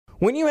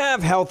When you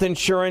have health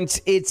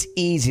insurance, it's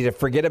easy to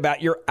forget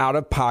about your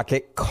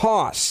out-of-pocket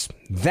costs.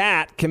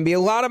 That can be a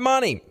lot of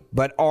money,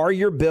 but are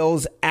your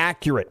bills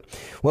accurate?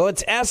 Well,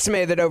 it's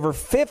estimated that over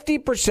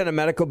 50% of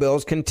medical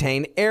bills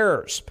contain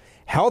errors.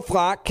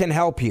 HealthLock can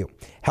help you.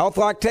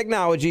 HealthLock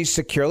technology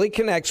securely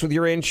connects with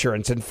your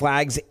insurance and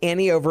flags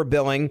any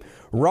overbilling,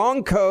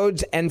 wrong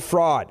codes, and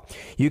fraud.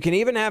 You can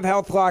even have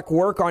HealthLock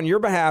work on your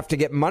behalf to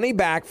get money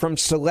back from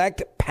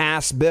select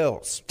past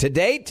bills. To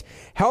date,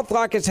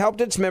 HealthLock has helped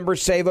its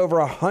members save over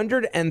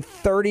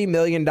 $130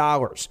 million.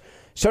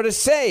 So to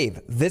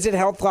save, visit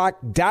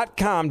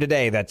healthlock.com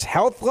today. That's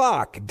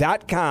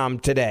healthlock.com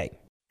today.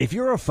 If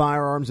you're a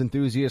firearms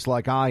enthusiast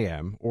like I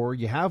am, or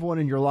you have one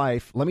in your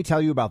life, let me tell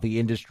you about the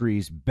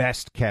industry's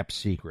best-kept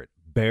secret,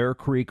 Bear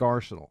Creek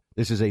Arsenal.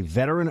 This is a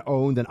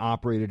veteran-owned and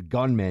operated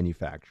gun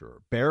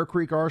manufacturer, Bear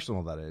Creek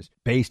Arsenal, that is,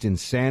 based in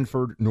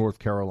Sanford, North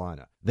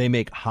Carolina. They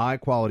make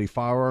high-quality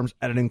firearms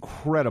at an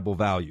incredible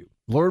value.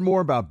 Learn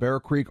more about Bear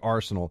Creek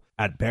Arsenal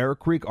at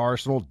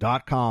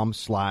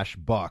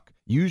bearcreekarsenal.com/buck.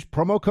 Use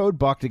promo code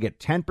BUCK to get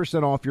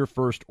 10% off your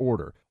first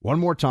order. One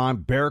more time,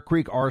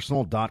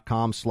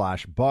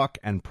 bearcreekarsenal.com/buck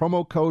and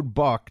promo code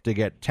BUCK to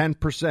get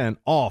 10%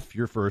 off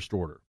your first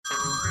order.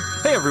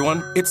 Hey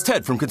everyone, it's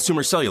Ted from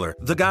Consumer Cellular,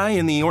 the guy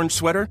in the orange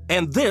sweater,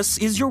 and this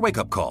is your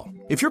wake-up call.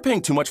 If you're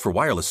paying too much for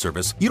wireless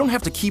service, you don't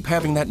have to keep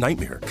having that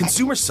nightmare.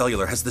 Consumer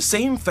Cellular has the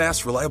same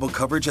fast, reliable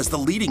coverage as the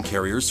leading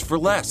carriers for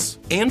less.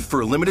 And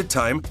for a limited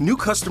time, new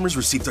customers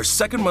receive their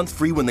second month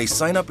free when they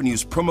sign up and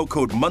use promo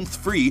code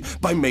MONTHFREE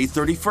by May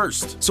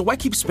 31st. So why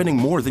keep spending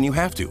more than you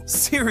have to?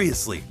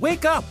 Seriously,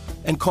 wake up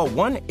and call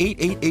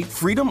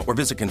 1-888-FREEDOM or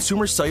visit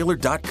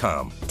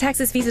consumercellular.com.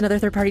 Taxes, fees, and other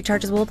third-party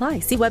charges will apply.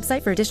 See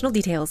website for additional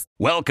details.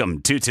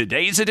 Welcome to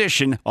today's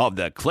edition of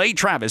the Clay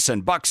Travis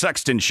and Buck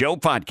Sexton Show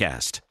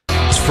podcast.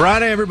 It's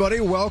Friday, everybody.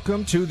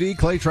 Welcome to the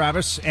Clay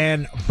Travis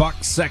and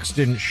Buck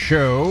Sexton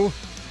Show.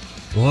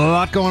 A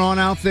lot going on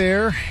out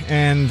there,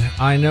 and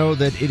I know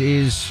that it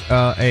is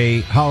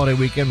a holiday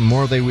weekend,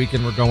 Memorial Day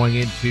weekend we're going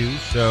into,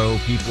 so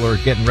people are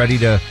getting ready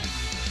to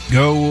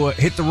go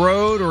hit the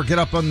road or get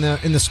up in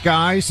the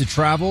skies to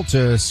travel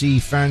to see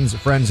friends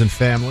and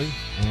family.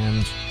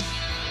 And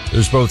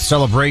there's both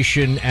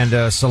celebration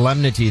and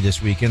solemnity this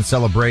weekend.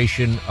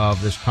 Celebration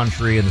of this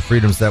country and the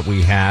freedoms that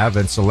we have,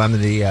 and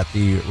solemnity at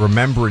the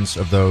remembrance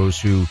of those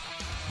who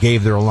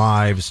gave their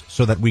lives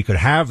so that we could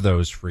have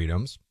those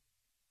freedoms.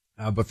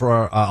 But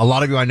for a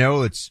lot of you, I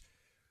know it's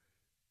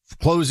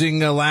closing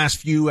the last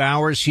few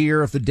hours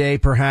here of the day,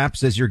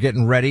 perhaps, as you're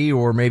getting ready,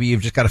 or maybe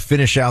you've just got to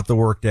finish out the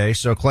workday.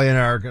 So Clay and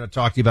I are going to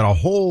talk to you about a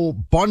whole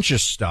bunch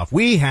of stuff.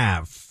 We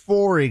have,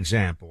 for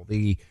example,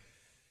 the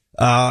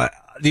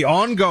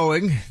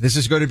ongoing, this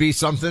is going to be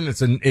something,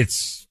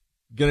 it's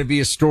going to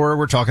be a story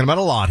we're talking about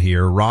a lot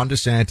here. Ron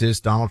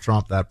DeSantis, Donald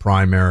Trump, that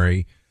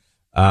primary.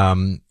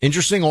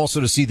 Interesting also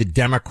to see the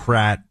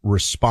Democrat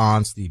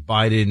response, the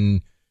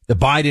Biden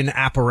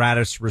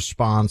apparatus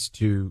response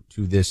to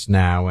this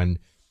now. And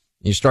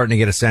you're starting to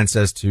get a sense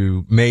as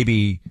to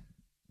maybe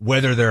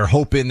whether they're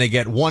hoping they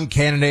get one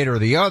candidate or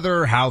the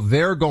other, how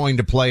they're going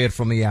to play it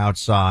from the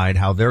outside,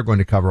 how they're going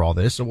to cover all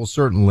this. So we'll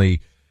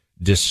certainly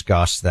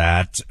discuss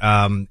that.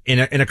 In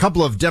a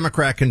couple of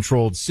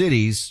Democrat-controlled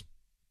cities,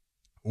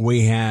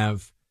 we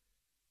have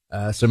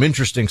some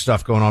interesting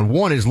stuff going on.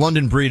 One is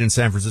London Breed in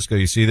San Francisco.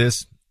 You see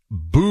this?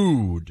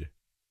 Booed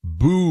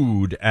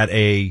at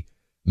a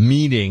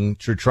meeting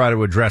to try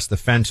to address the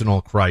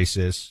fentanyl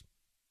crisis.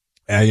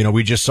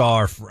 We just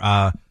saw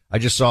I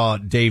just saw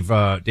Dave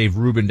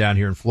Rubin down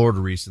here in Florida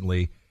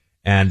recently,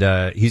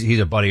 and he's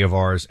a buddy of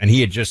ours, and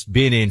he had just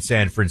been in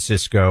San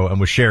Francisco and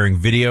was sharing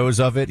videos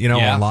of it,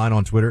 online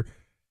on Twitter.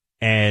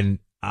 And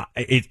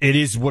it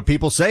is what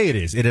people say it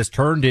is. It has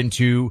turned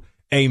into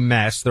a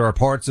mess. There are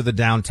parts of the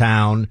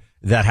downtown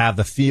that have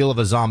the feel of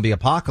a zombie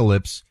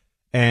apocalypse,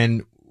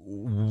 and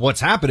what's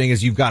happening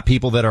is you've got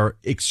people that are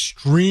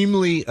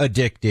extremely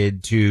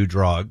addicted to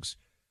drugs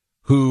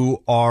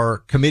who are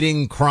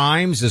committing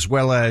crimes as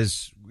well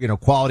as,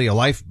 quality of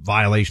life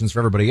violations for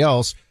everybody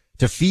else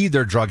to feed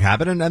their drug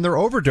habit, and they're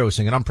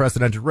overdosing at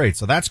unprecedented rates.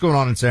 So that's going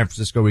on in San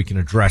Francisco. We can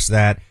address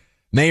that.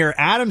 Mayor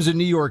Adams in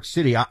New York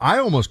City, I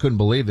almost couldn't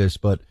believe this,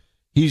 but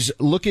he's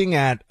looking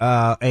at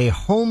a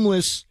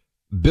homeless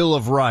bill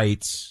of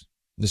rights.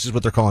 This is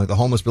what they're calling it, the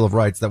homeless bill of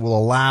rights, that will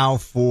allow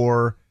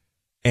for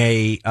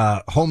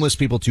homeless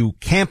people to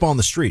camp on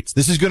the streets.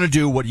 This is going to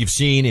do what you've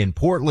seen in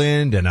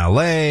Portland and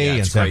LA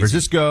and San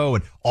Francisco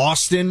and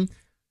Austin.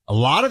 A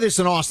lot of this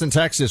in Austin,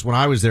 Texas, when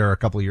I was there a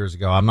couple of years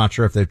ago. I'm not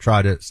sure if they've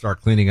tried to start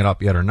cleaning it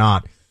up yet or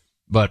not,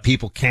 but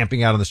people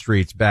camping out on the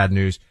streets, bad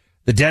news.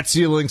 The debt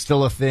ceiling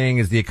still a thing.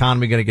 Is the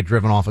economy going to get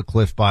driven off a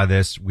cliff by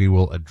this? We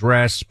will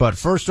address. But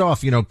first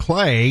off,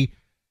 Clay,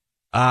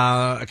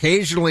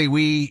 occasionally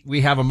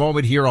we have a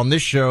moment here on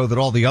this show that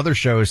all the other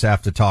shows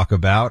have to talk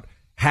about.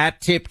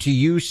 Hat tip to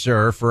you,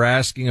 sir, for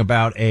asking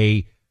about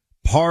a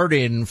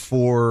pardon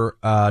for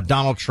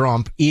Donald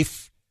Trump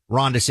if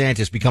Ron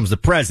DeSantis becomes the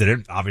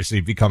president. Obviously,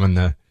 becoming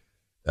the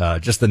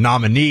just the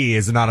nominee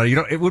is not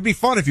it would be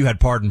fun if you had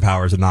pardon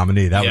power as a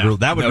nominee. That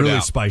would really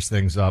spice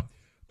things up.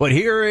 But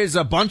here is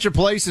a bunch of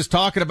places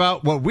talking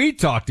about what we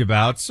talked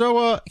about.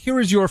 So here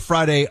is your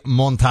Friday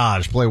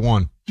montage. Play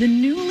one. The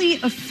newly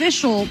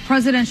official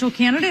presidential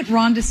candidate,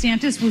 Ron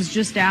DeSantis, was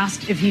just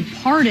asked if he'd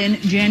pardon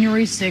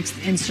January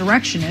 6th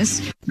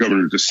insurrectionists.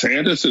 Governor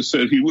DeSantis has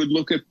said he would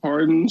look at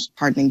pardons.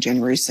 Pardoning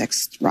January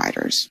 6th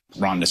rioters.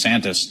 Ron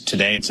DeSantis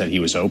today said he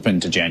was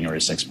open to January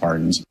 6th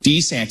pardons.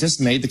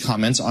 DeSantis made the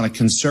comments on a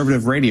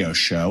conservative radio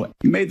show.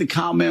 He made the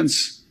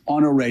comments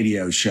on a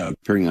radio show,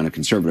 appearing on a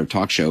conservative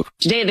talk show.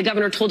 Today, the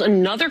governor told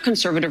another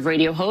conservative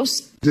radio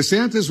host.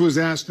 DeSantis was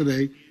asked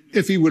today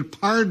if he would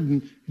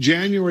pardon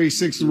January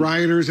 6th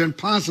rioters and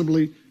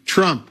possibly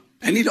Trump.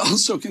 And he'd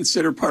also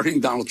consider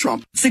pardoning Donald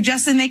Trump.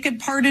 Suggesting they could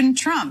pardon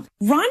Trump.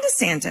 Ron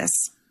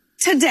DeSantis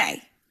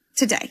today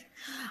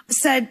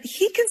said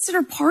he'd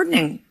consider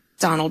pardoning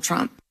Donald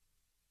Trump.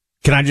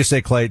 Can I just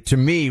say, Clay, to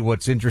me,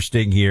 what's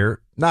interesting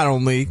here, not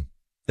only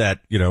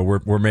that,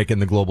 we're making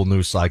the global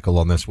news cycle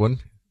on this one.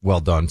 Well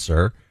done,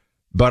 sir.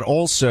 But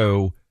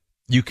also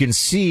you can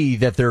see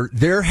that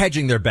they're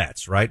hedging their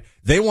bets, right?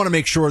 They want to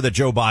make sure that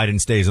Joe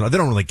Biden stays in. They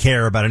don't really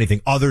care about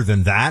anything other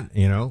than that,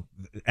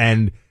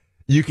 and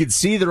you can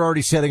see they're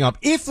already setting up.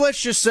 If,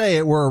 let's just say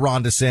it were a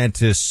Ron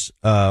DeSantis,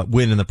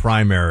 win in the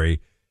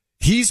primary,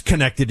 he's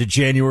connected to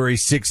January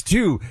 6th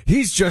too.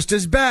 He's just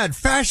as bad.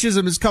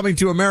 Fascism is coming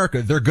to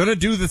America. They're going to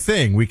do the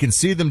thing. We can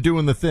see them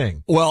doing the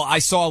thing. Well, I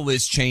saw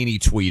Liz Cheney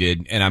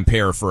tweeted, and I'm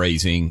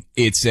paraphrasing.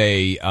 It's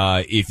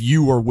if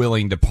you are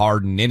willing to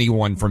pardon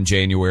anyone from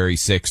January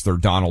 6th or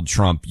Donald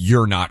Trump,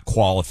 you're not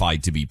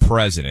qualified to be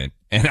president.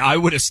 And I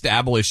would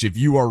establish, if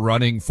you are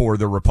running for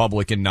the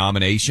Republican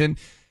nomination,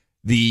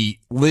 the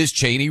Liz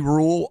Cheney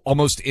rule,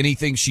 almost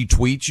anything she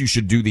tweets, you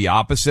should do the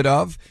opposite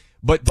of.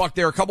 But Buck,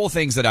 there are a couple of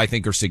things that I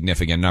think are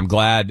significant, and I'm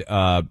glad,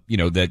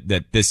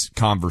 that this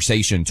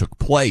conversation took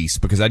place,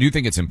 because I do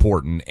think it's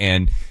important.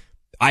 And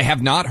I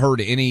have not heard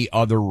any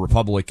other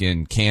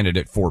Republican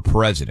candidate for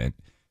president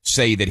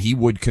say that he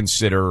would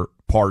consider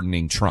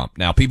pardoning Trump.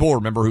 Now, people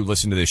remember who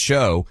listened to this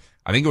show.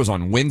 I think it was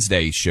on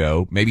Wednesday's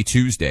show, maybe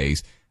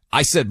Tuesday's.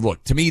 I said,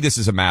 look, to me, this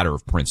is a matter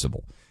of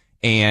principle.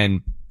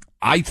 And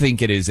I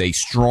think it is a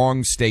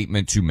strong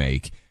statement to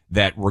make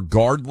that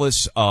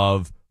regardless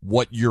of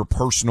what your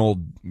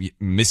personal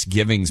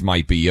misgivings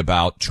might be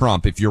about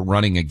Trump, if you're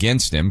running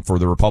against him for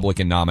the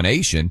Republican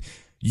nomination,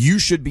 you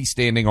should be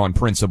standing on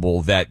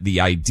principle that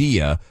the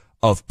idea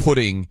of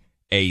putting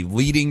a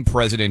leading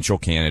presidential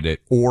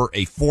candidate or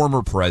a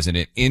former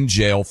president in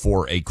jail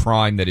for a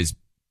crime that is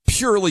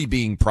purely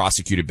being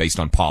prosecuted based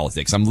on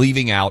politics. I'm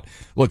leaving out,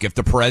 look, if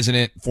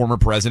the former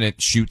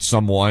president shoots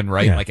someone,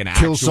 right? Yeah, like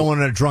kills someone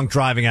in a drunk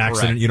driving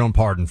accident, correct. You don't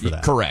pardon for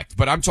that. Correct.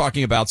 But I'm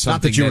talking about something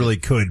not that you really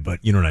could, but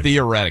you know what I mean.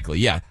 Theoretically,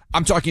 yeah.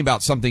 I'm talking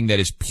about something that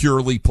is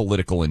purely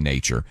political in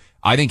nature.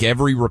 I think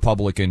every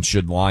Republican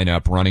should line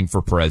up running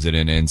for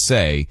president and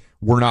say,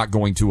 we're not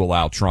going to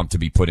allow Trump to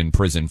be put in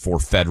prison for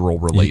federal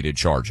related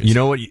charges. You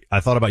know what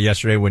I thought about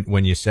yesterday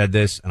when you said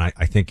this, and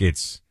I think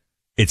it's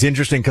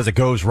interesting because it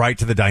goes right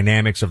to the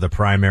dynamics of the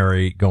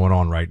primary going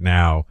on right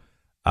now.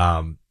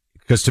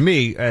 Because to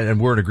me,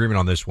 and we're in agreement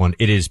on this one,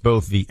 it is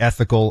both the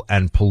ethical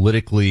and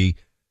politically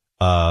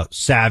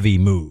savvy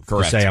move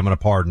Correct. To say I'm going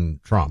to pardon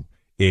Trump.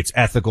 It's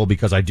ethical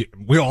because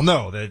we all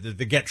know that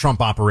the Get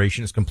Trump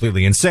operation is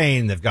completely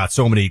insane. They've got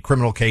so many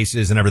criminal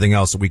cases and everything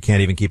else that we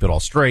can't even keep it all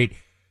straight.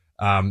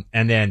 And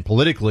then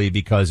politically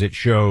because it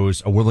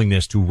shows a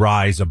willingness to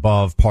rise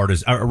above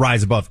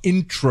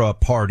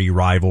intra-party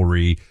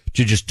rivalry,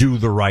 to just do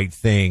the right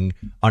thing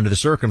under the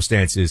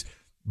circumstances.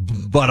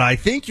 But I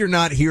think you're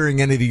not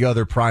hearing any of the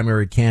other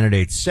primary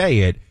candidates say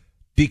it,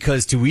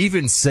 because to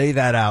even say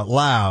that out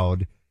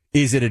loud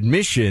is an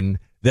admission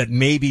that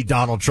maybe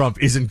Donald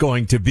Trump isn't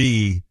going to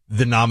be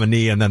the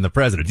nominee and then the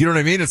president. You know what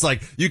I mean? It's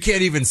like, you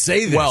can't even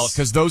say this. Well,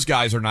 because those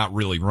guys are not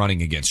really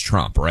running against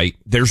Trump, right?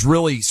 There's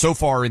really, so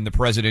far in the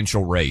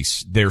presidential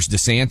race, there's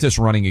DeSantis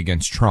running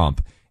against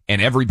Trump, and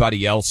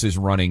everybody else is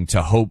running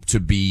to hope to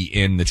be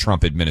in the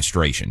Trump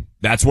administration.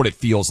 That's what it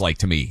feels like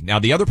to me. Now,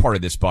 the other part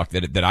of this, Buck,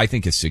 that I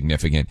think is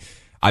significant,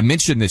 I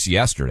mentioned this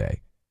yesterday,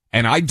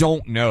 and I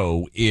don't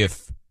know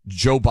if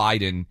Joe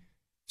Biden,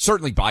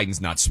 certainly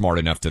Biden's not smart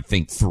enough to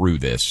think through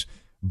this,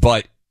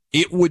 but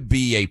it would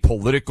be a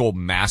political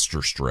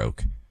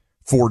masterstroke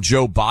for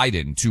Joe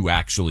Biden to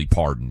actually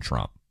pardon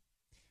Trump,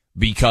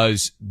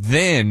 because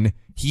then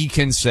he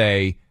can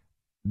say,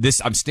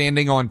 I'm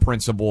standing on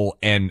principle,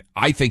 and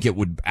I think it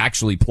would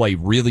actually play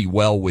really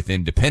well with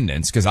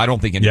independents, because I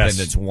don't think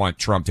independents want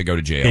Trump to go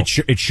to jail.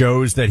 It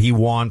shows that he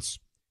wants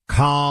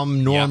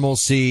calm,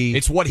 normalcy. Yeah.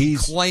 It's what he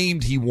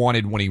claimed he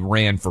wanted when he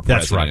ran for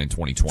president in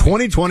 2020.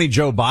 2020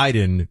 Joe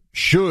Biden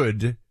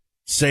should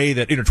say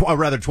that,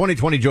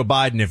 2020 Joe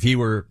Biden, if he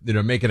were,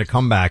 making a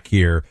comeback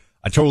here,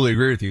 I totally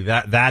agree with you.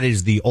 That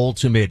is the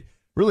ultimate,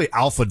 really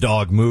alpha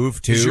dog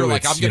move too. You're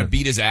like, I'm going to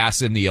beat his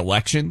ass in the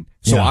election,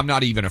 so I'm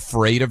not even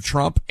afraid of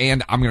Trump,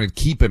 and I'm going to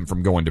keep him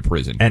from going to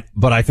prison.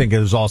 But I think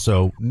there's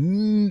also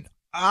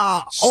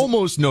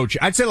almost no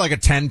chance. I'd say like a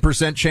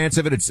 10% chance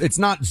of it. It's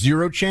not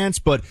zero chance,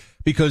 but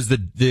because the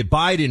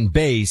Biden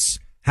base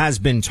has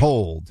been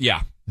told,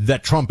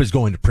 that Trump is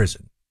going to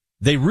prison.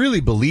 They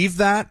really believe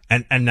that.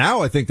 And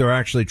now I think they're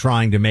actually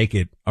trying to make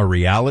it a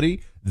reality.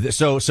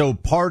 So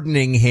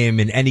pardoning him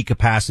in any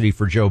capacity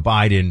for Joe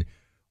Biden,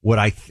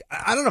 I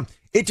don't know.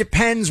 It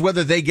depends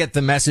whether they get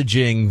the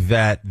messaging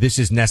that this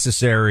is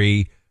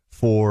necessary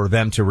for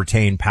them to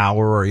retain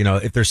power, or,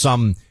 if there's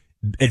some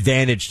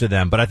advantage to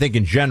them. But I think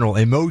in general,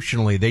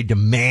 emotionally, they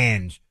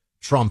demand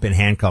Trump in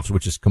handcuffs,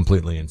 which is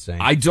completely insane.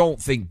 I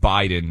don't think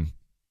Biden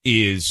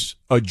is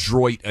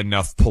adroit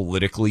enough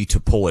politically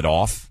to pull it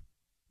off,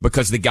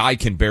 because the guy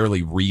can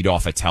barely read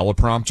off a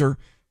teleprompter.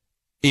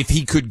 If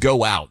he could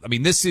go out,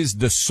 this is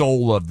the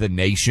soul of the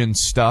nation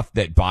stuff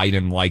that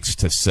Biden likes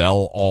to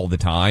sell all the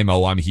time.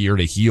 Oh, I'm here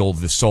to heal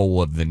the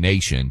soul of the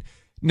nation.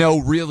 No,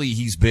 really,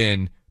 he's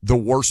been the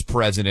worst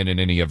president in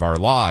any of our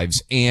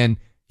lives, and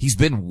he's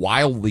been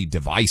wildly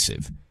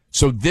divisive.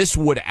 So this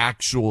would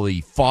actually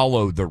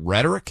follow the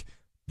rhetoric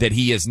that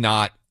he has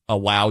not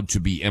allowed to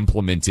be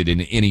implemented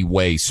in any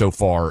way so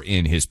far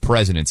in his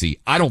presidency.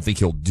 I don't think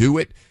he'll do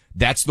it.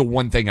 That's the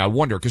one thing I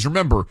wonder, because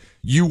remember,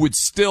 you would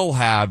still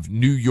have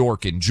New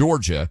York and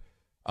Georgia,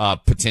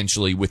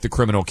 potentially with the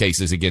criminal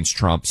cases against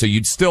Trump. So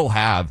you'd still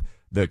have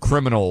the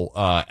criminal,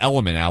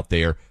 element out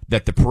there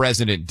that the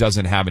president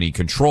doesn't have any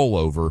control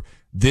over.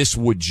 This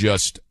would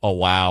just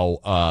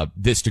allow,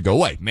 this to go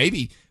away.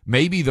 Maybe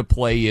the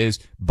play is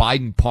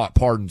Biden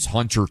pardons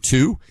Hunter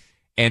too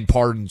and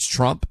pardons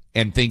Trump,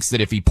 and thinks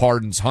that if he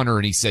pardons Hunter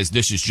and he says,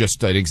 this is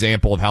just an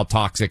example of how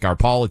toxic our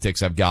politics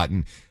have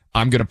gotten,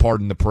 I'm going to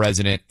pardon the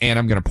president and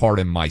I'm going to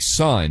pardon my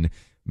son.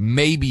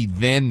 Maybe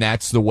then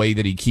that's the way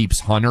that he keeps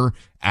Hunter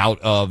out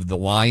of the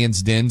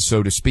lion's den,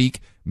 so to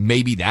speak.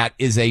 Maybe that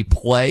is a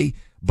play.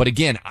 But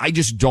again, I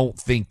just don't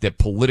think that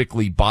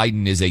politically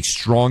Biden is a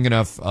strong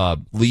enough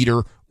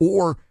leader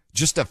or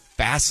just a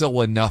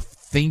facile enough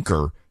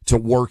thinker to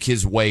work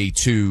his way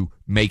to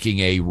making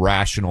a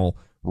rational,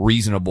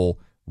 reasonable,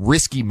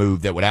 risky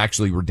move that would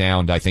actually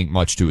redound, I think,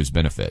 much to his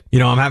benefit.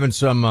 I'm having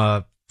some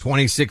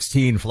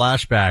 2016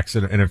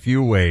 flashbacks in a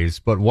few ways,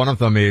 but one of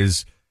them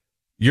is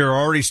you're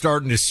already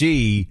starting to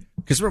see,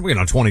 because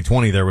remember,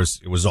 2020 it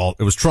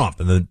was Trump,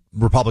 and the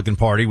Republican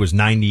Party was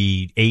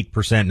 98%,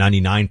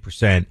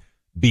 99%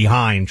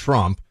 behind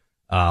Trump,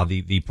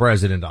 the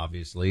president,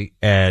 obviously.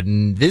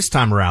 And this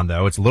time around,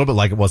 though, it's a little bit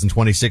like it was in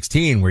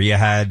 2016, where you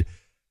had,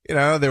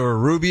 there were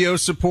Rubio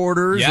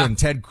supporters and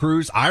Ted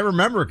Cruz. I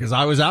remember, because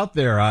I was out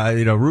there,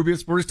 Rubio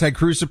supporters, Ted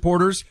Cruz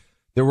supporters.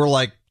 There were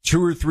like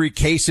 2 or 3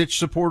 Kasich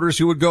supporters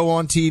who would go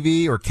on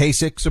TV, or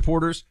Kasich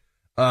supporters.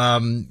 There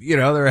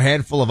are a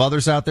handful of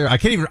others out there. I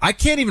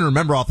can't even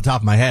remember off the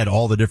top of my head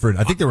all the different,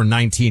 I think there were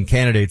 19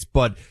 candidates,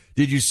 but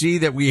did you see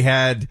that we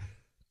had,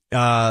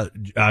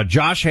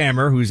 Josh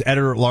Hammer, who's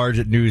editor at large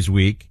at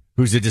Newsweek,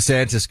 who's a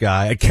DeSantis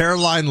guy, and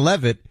Caroline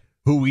Leavitt,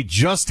 who we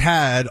just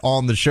had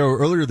on the show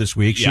earlier this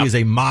week. She is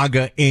a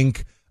MAGA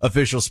Inc.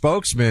 official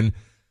spokesman.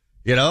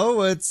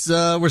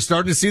 We're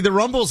starting to see the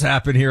rumbles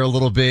happen here a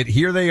little bit.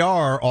 Here they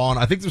are on,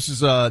 I think this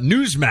is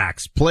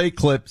Newsmax, play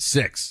clip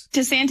 6.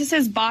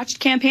 DeSantis's botched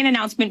campaign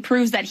announcement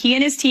proves that he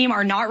and his team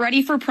are not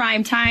ready for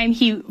prime time.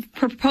 He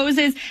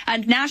proposes a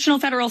national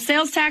federal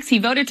sales tax. He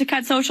voted to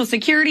cut Social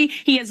Security.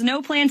 He has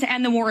no plan to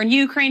end the war in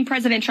Ukraine.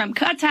 President Trump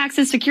cut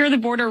taxes, secure the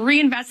border,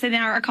 reinvested in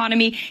our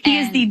economy. He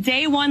is the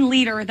day one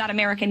leader that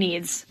America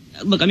needs.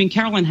 Look,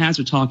 Caroline has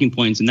her talking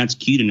points, and that's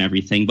cute and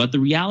everything, but the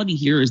reality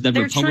here is that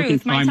Republican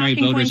primary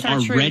voters are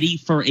ready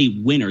for a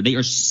winner. They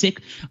are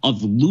sick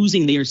of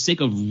losing. They are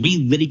sick of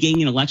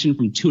relitigating an election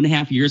from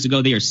 2.5 years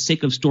ago. They are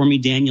sick of Stormy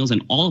Daniels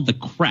and all of the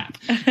crap.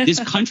 This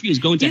country is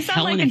going to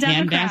hell in a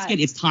handbasket.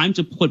 It's time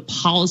to put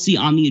policy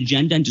on the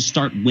agenda and to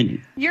start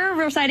winning. You're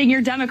reciting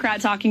your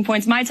Democrat talking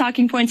points. My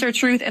talking points are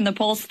truth, and the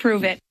polls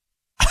prove it.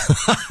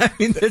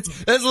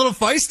 That's a little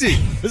feisty.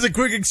 There's a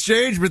quick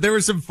exchange, but there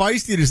was some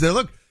feistiness there.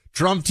 Look,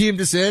 Trump team,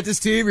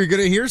 DeSantis team, you're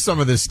going to hear some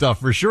of this stuff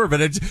for sure.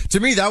 But to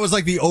me, that was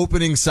like the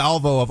opening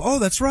salvo of, oh,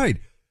 that's right.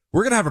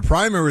 We're going to have a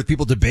primary with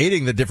people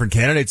debating the different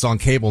candidates on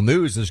cable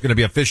news. There's going to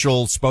be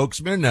official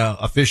spokesman,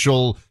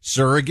 official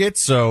surrogates.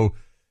 So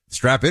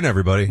strap in,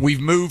 everybody.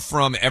 We've moved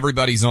from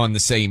everybody's on the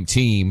same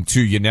team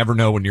to you never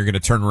know when you're going to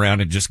turn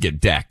around and just get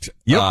decked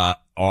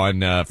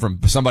from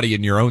somebody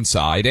in your own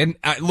side. And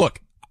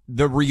look,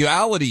 the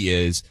reality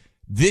is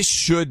this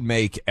should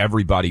make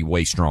everybody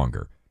way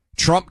stronger.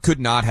 Trump could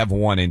not have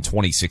won in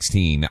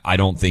 2016, I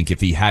don't think,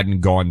 if he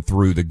hadn't gone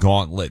through the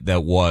gauntlet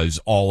that was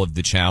all of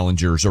the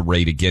challengers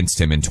arrayed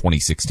against him in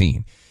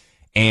 2016.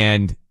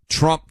 And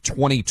Trump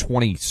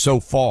 2020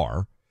 so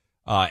far,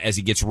 as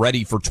he gets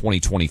ready for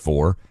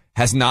 2024,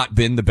 has not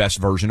been the best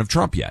version of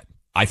Trump yet.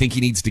 I think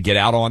he needs to get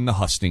out on the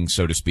hustings,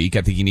 so to speak.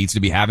 I think he needs to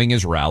be having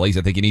his rallies.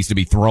 I think he needs to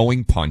be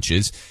throwing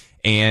punches.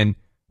 And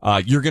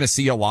you're going to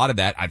see a lot of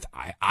that.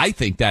 I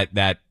think that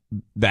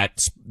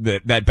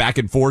back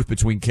and forth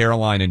between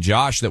Caroline and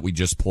Josh that we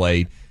just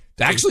played,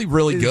 it's actually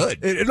really good.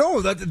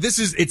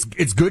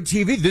 It's good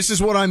TV. This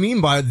is what I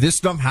mean by this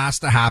stuff has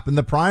to happen.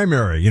 The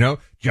primary,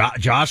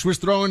 Josh was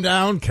throwing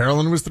down,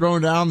 Caroline was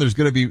throwing down. There's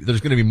going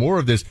to be more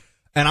of this.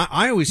 And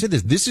I always say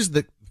this. This is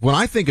when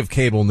I think of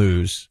cable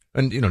news,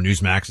 and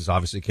Newsmax is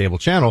obviously a cable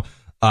channel.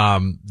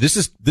 This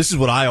is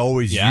what I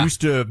always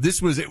used to,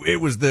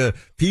 it was the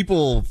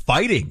people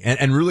fighting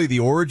and really the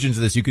origins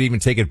of this. You could even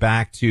take it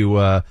back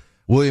to,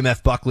 William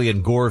F. Buckley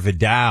and Gore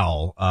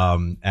Vidal,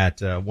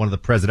 at, one of the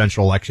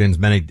presidential elections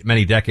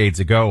many decades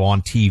ago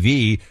on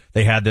TV.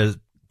 They had the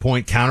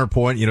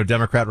counterpoint,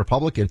 Democrat,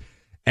 Republican.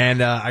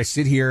 And, I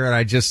sit here and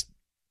I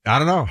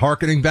don't know,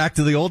 hearkening back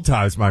to the old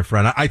times, my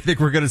friend. I think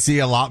we're going to see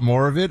a lot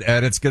more of it,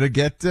 and it's going to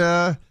get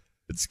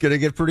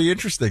pretty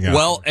interesting.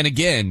 Well, and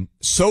again,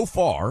 so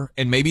far,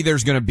 and maybe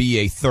there's going to be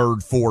a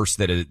third force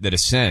that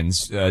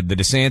ascends. The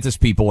DeSantis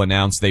people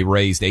announced they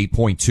raised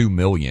 $8.2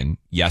 million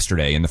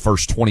yesterday in the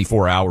first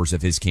 24 hours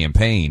of his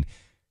campaign.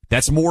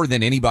 That's more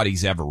than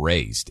anybody's ever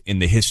raised in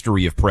the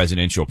history of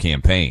presidential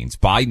campaigns.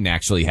 Biden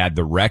actually had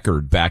the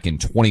record back in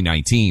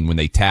 2019 when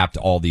they tapped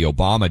all the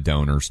Obama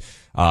donors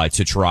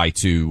to try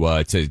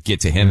to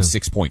get to him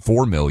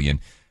 $6.4 million.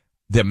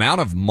 The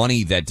amount of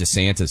money that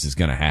DeSantis is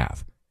going to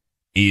have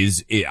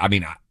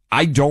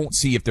I don't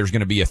see if there's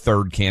going to be a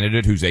third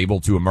candidate who's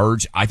able to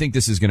emerge. I think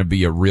this is going to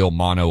be a real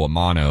mano a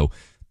mano,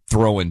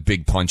 throwing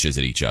big punches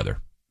at each other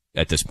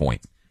at this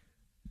point.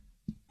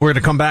 We're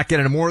going to come back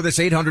into more of this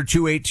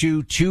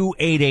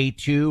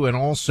 800-282-2882. And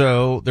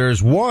also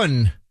there's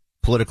one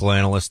political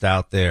analyst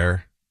out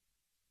there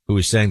who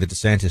is saying that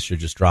DeSantis should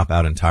just drop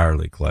out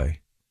entirely,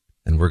 Clay.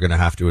 And we're going to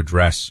have to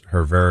address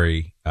her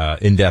very,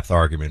 in-depth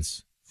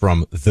arguments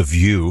from The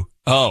View.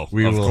 Oh,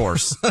 of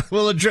course.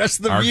 We'll address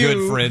The View. Our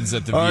good friends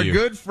at The View. Our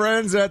good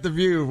friends at The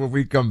View when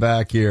we come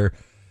back here.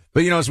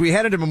 But, as we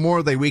head into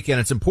Memorial Day weekend,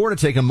 it's important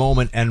to take a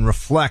moment and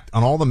reflect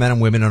on all the men and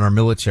women in our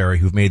military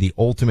who've made the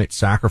ultimate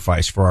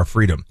sacrifice for our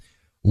freedom.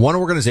 One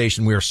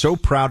organization we are so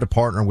proud to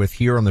partner with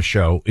here on the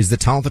show is the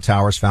Tunnel to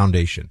Towers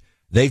Foundation.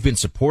 They've been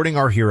supporting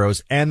our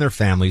heroes and their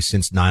families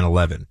since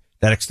 9/11.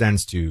 That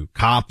extends to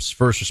cops,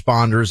 first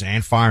responders,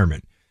 and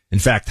firemen. In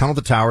fact, Tunnel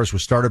to Towers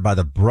was started by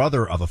the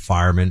brother of a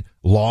fireman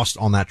lost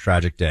on that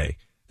tragic day.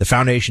 The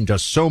foundation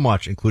does so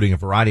much, including a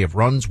variety of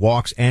runs,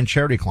 walks, and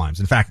charity climbs.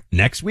 In fact,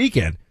 next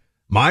weekend,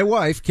 my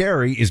wife,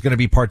 Carrie, is going to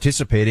be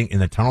participating in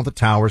the Tunnel to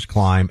Towers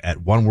climb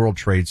at One World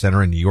Trade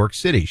Center in New York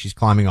City. She's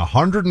climbing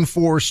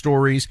 104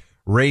 stories,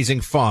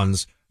 raising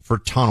funds for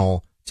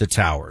Tunnel to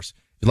Towers.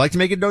 If you'd like to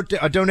make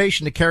a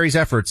donation to Carrie's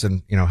efforts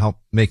and, help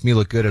make me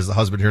look good as the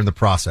husband here in the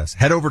process,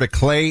 head over to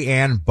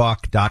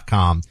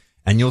clayandbuck.com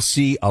and you'll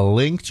see a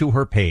link to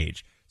her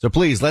page. So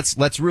please,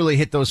 let's really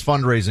hit those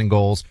fundraising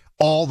goals.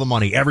 All the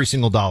money, every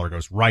single dollar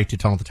goes right to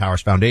Tunnel to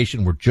Towers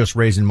Foundation. We're just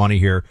raising money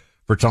here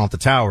for Tunnel to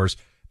Towers,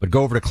 but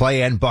go over to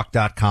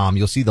clayandbuck.com.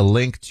 You'll see the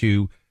link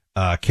to,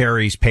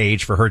 Carrie's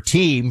page for her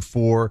team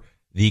for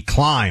the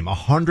climb,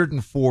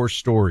 104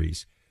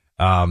 stories.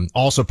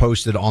 Also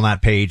posted on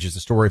that page is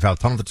the story of how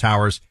Tunnel to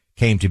Towers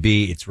came to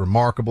be. It's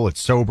remarkable,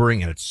 it's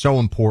sobering, and it's so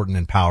important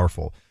and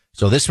powerful.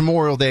 So this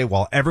Memorial Day,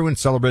 while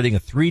everyone's celebrating a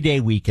 3-day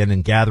weekend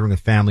and gathering with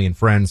family and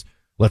friends,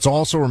 let's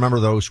also remember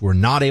those who are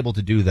not able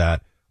to do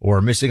that or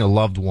are missing a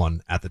loved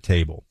one at the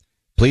table.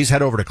 Please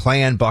head over to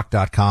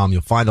clayandbuck.com.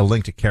 You'll find a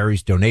link to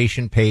Carrie's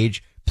donation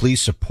page.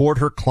 Please support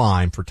her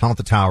climb for Tunnel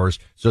to Towers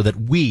so that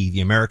we,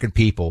 the American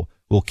people,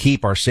 will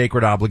keep our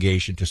sacred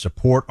obligation to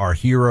support our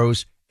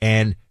heroes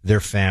and their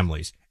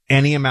families.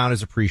 Any amount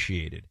is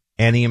appreciated.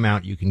 Any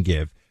amount you can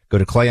give. Go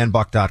to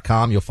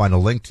clayandbuck.com. You'll find a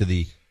link to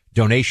the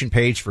donation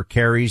page for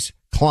Carrie's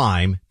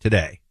climb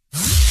today.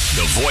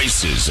 The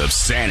voices of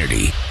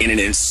sanity in an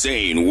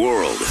insane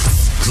world.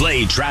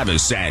 Clay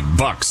Travis and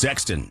Buck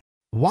Sexton.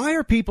 Why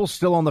are people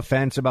still on the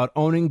fence about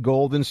owning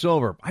gold and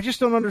silver? I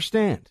just don't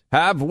understand.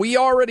 Have we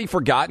already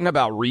forgotten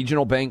about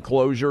regional bank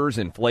closures,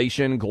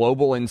 inflation,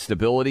 global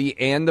instability,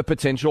 and the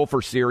potential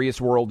for serious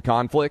world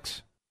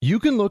conflicts? You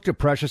can look to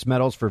precious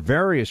metals for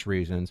various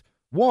reasons.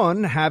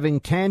 1, having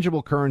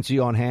tangible currency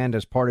on hand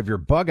as part of your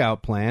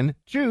bug-out plan.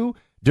 2,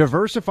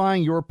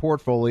 diversifying your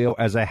portfolio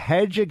as a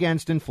hedge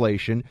against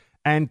inflation.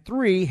 And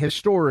 3,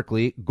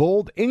 historically,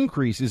 gold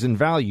increases in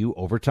value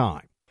over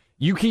time.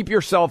 You keep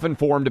yourself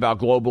informed about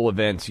global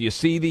events. You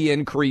see the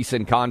increase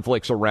in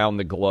conflicts around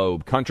the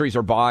globe. Countries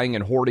are buying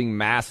and hoarding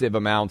massive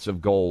amounts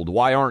of gold.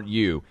 Why aren't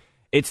you?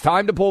 It's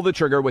time to pull the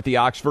trigger with the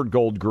Oxford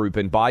Gold Group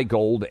and buy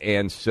gold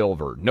and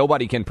silver.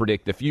 Nobody can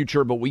predict the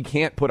future, but we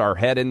can't put our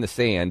head in the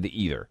sand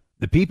either.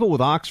 The people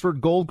with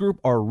Oxford Gold Group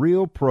are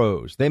real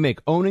pros. They make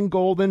owning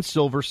gold and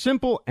silver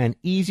simple and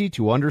easy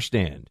to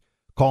understand.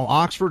 Call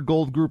Oxford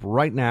Gold Group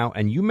right now,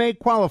 and you may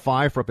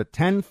qualify for up to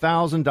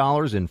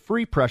 $10,000 in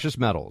free precious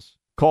metals.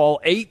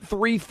 Call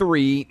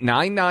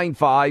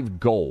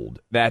 833-995-GOLD.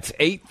 That's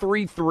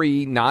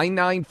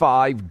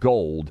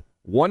 833-995-GOLD.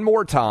 One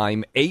more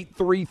time,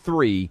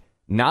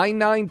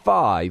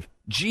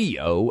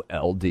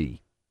 833-995-GOLD.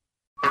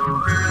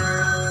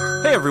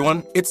 Hey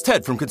everyone, it's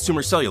Ted from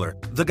Consumer Cellular,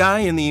 the guy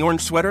in the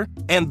orange sweater,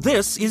 and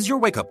this is your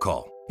wake-up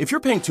call. If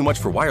you're paying too much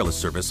for wireless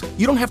service,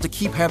 you don't have to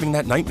keep having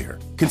that nightmare.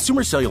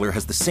 Consumer Cellular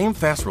has the same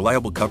fast,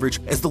 reliable coverage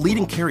as the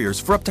leading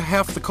carriers for up to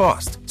half the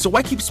cost. So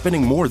why keep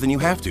spending more than you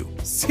have to?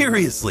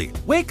 Seriously,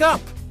 wake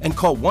up! and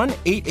call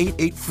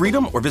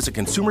 1-888-FREEDOM or visit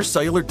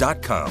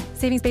consumercellular.com.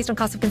 Savings based on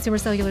cost of consumer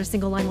cellular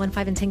single line 1,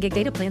 5, and 10 gig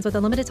data plans with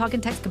unlimited talk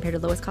and text compared to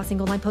lowest cost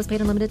single line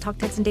postpaid unlimited talk,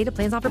 text, and data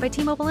plans offered by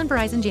T-Mobile and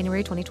Verizon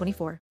January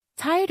 2024.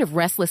 Tired of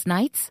restless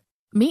nights?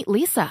 Meet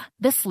Lisa,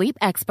 the sleep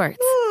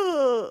experts.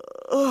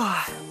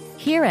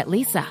 Here at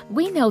Lisa,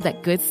 we know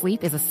that good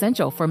sleep is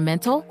essential for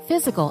mental,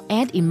 physical,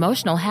 and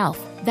emotional health.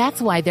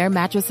 That's why their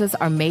mattresses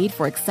are made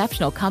for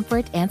exceptional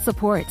comfort and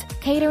support,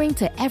 catering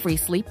to every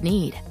sleep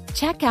need.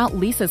 Check out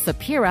Lisa's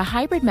Sapira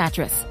Hybrid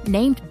Mattress,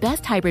 named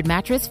Best Hybrid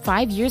Mattress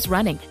 5 years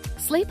running.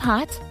 Sleep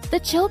hot? The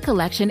Chill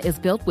Collection is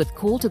built with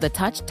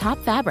cool-to-the-touch top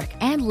fabric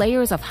and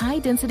layers of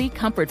high-density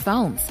comfort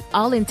foams,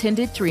 all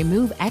intended to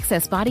remove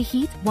excess body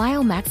heat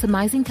while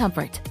maximizing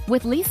comfort.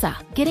 With Lisa,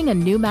 getting a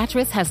new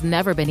mattress has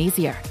never been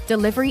easier.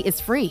 Delivery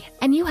is free,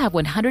 and you have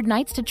 100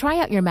 nights to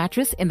try out your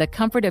mattress in the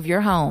comfort of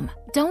your home.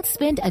 Don't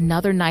spend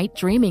another night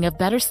dreaming of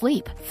better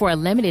sleep. For a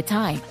limited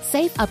time,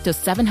 save up to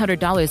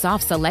 $700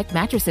 off select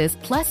mattresses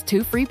plus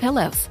 2 free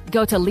pillows.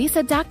 Go to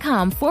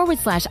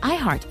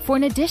lisa.com/iHeart for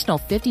an additional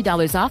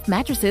 $50 off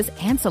mattresses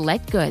and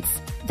select goods.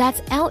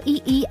 That's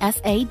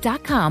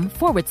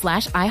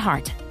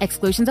LEESA.com/iHeart.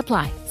 Exclusions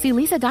apply. See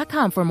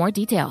lisa.com for more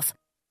details.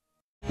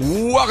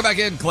 Welcome back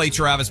in, Clay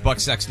Travis, Buck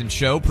Sexton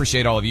Show.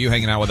 Appreciate all of you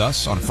hanging out with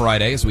us on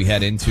Friday as we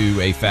head into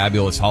a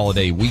fabulous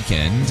holiday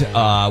weekend.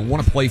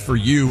 Want to play for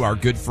you, our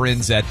good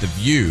friends at The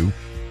View.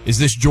 Is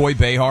this Joy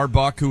Behar,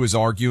 Buck, who is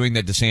arguing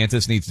that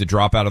DeSantis needs to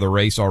drop out of the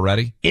race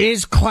already? It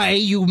is Clay,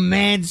 you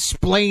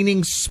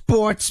mansplaining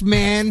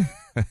sportsman.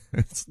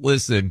 Let's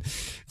listen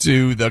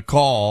to the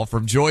call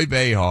from Joy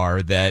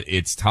Behar that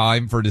it's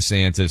time for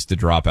DeSantis to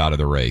drop out of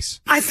the race.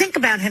 I think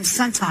about him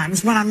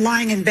sometimes when I'm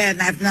lying in bed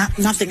and I have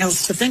nothing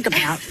else to think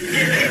about.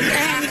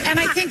 And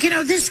I think,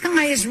 this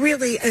guy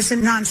is a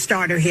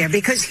non-starter here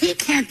because he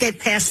can't get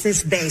past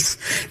this base.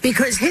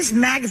 Because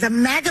the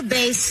MAGA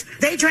base,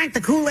 they drank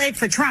the Kool-Aid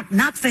for Trump,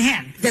 not for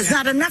him. There's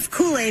not enough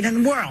Kool-Aid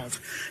in the world.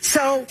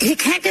 So he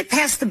can't get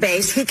past the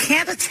base. He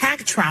can't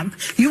attack Trump.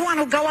 You want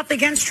to go up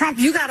against Trump,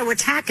 you got to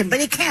attack him.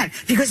 But he can't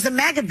because the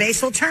MAGA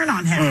base will turn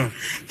on him.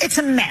 It's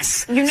a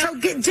mess. So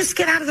just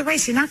get out of the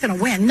race. You're not going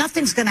to win.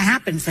 Nothing's going to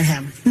happen for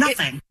him.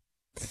 Nothing.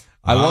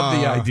 I love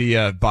the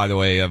idea, by the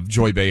way, of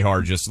Joy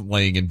Behar just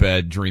laying in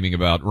bed dreaming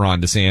about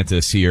Ron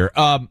DeSantis here.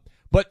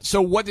 But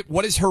so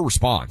what is her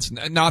response?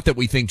 Not that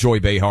we think Joy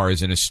Behar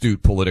is an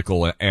astute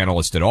political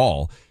analyst at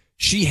all.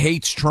 She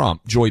hates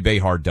Trump, Joy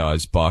Behar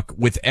does, Buck,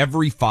 with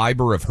every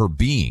fiber of her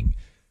being.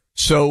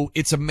 So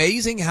it's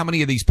amazing how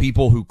many of these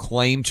people who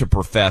claim to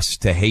profess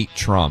to hate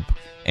Trump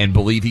and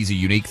believe he's a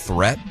unique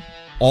threat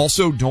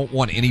also don't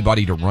want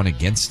anybody to run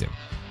against him.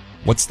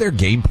 What's their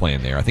game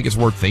plan there? I think it's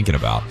worth thinking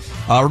about.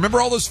 Remember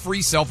all those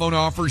free cell phone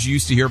offers you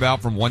used to hear about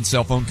from one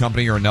cell phone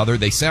company or another?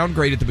 They sound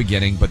great at the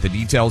beginning, but the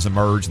details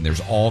emerge and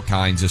there's all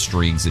kinds of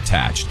strings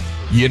attached.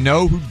 You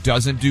know who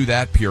doesn't do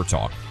that? Pure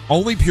Talk.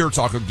 Only Pure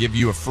Talk will give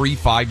you a free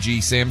 5G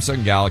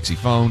Samsung Galaxy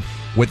phone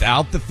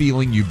without the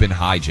feeling you've been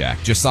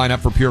hijacked. Just sign up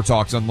for Pure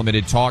Talk's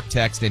unlimited talk,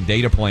 text, and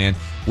data plan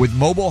with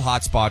mobile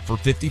hotspot for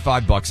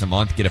 $55 a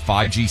month. Get a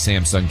 5G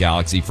Samsung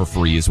Galaxy for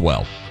free as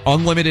well.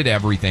 Unlimited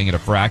everything at a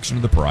fraction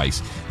of the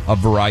price of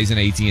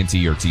Verizon,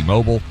 AT&T, or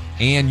T-Mobile,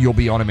 and you'll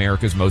be on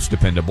America's most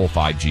dependable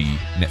 5G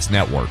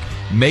network.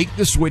 Make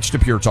the switch to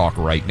Pure Talk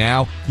right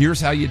now. Here's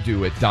how you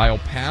do it. Dial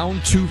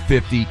pound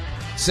 250.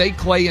 Say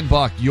Clay and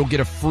Buck. You'll get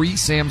a free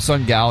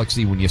Samsung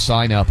Galaxy when you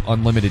sign up.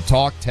 Unlimited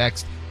talk,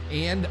 text,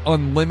 and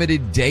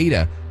unlimited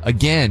data.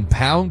 Again,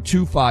 pound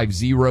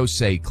 250,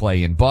 say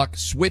Clay and Buck.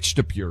 Switch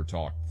to Pure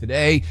Talk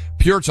today.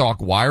 Pure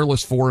Talk,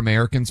 wireless for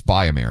Americans,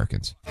 by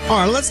Americans. All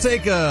right, let's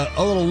take a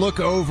little look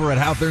over at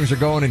how things are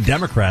going in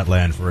Democrat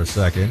land for a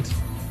second.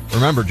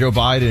 Remember, Joe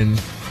Biden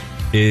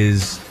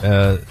is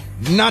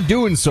not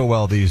doing so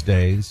well these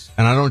days.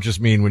 And I don't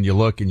just mean when you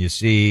look and you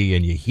see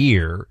and you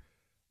hear,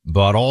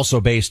 but also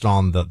based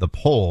on the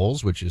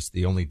polls, which is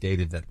the only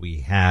data that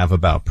we have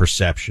about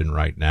perception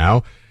right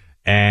now.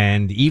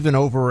 And even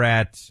over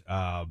at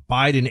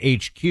Biden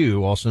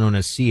HQ, also known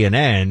as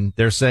CNN,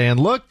 they're saying,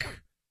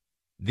 look,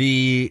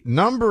 the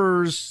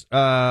numbers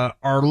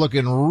are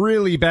looking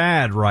really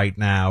bad right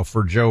now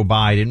for Joe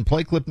Biden.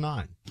 Play clip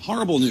 9.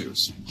 Horrible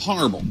news.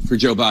 Horrible for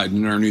Joe Biden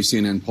in our new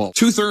CNN poll.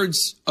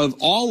 2/3 of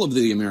all of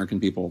the American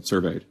people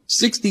surveyed,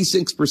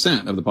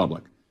 66% of the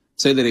public,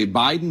 say that a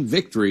Biden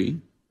victory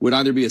would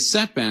either be a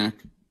setback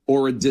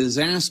or a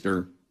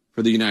disaster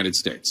for the United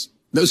States.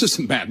 Those are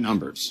some bad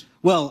numbers.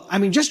 Well, I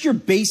mean, just your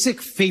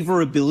basic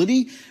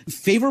favorability,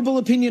 favorable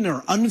opinion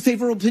or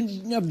unfavorable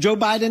opinion of Joe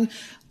Biden.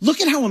 Look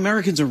at how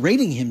Americans are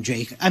rating him,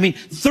 Jake. I mean,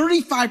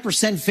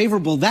 35%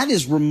 favorable. That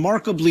is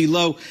remarkably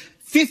low.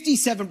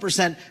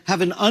 57%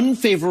 have an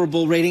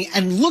unfavorable rating.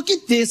 And look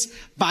at this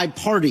by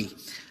party.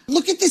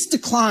 Look at this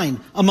decline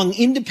among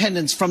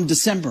independents from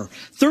December.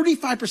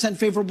 35%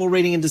 favorable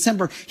rating in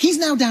December. He's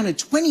now down at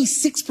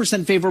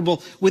 26%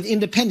 favorable with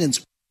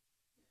independents.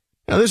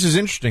 Now, this is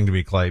interesting to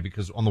me, Clay,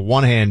 because on the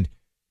one hand,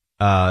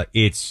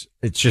 it's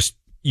just,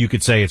 you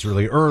could say it's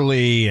really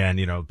early and,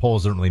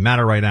 polls don't really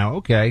matter right now.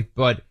 Okay.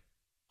 But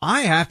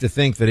I have to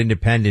think that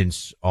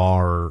independents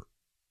are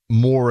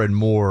more and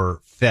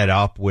more fed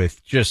up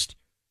with just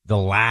the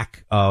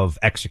lack of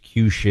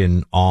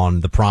execution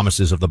on the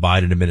promises of the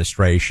Biden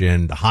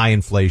administration, the high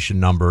inflation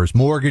numbers,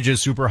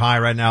 mortgages super high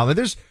right now.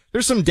 There's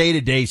some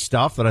day-to-day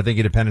stuff that I think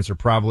independents are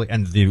probably,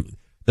 and the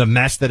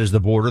mess that is the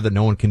border that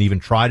no one can even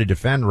try to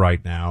defend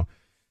right now.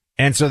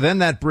 And so then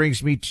that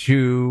brings me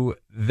to,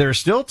 they're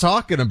still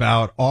talking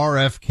about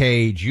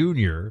RFK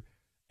Jr.,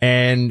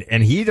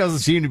 and he doesn't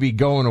seem to be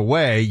going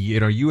away. You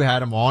know, you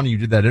had him on, you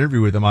did that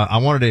interview with him. I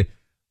wanted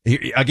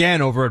to,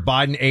 again, over at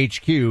Biden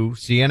HQ,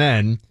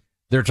 CNN,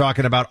 they're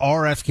talking about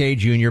RFK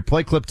Jr.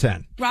 Play clip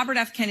 10. Robert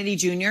F. Kennedy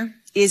Jr.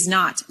 is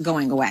not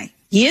going away.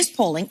 He is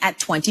polling at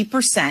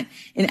 20%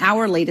 in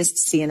our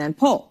latest CNN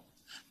poll.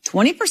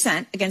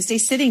 20% against a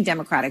sitting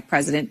Democratic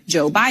president,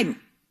 Joe Biden.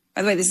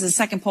 By the way, this is the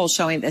second poll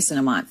showing this in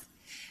a month.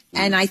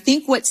 And I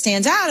think what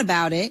stands out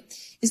about it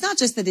is not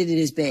just that it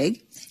is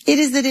big, it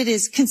is that it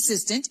is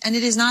consistent and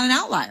it is not an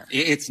outlier.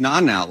 It's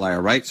not an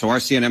outlier, right? So our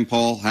CNN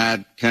poll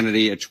had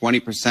Kennedy at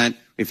 20%.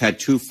 We've had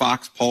 2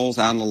 Fox polls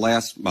out in the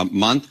last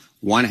month.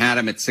 One had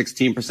him at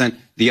 16%.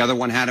 The other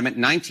one had him at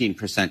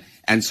 19%.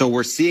 And so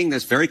we're seeing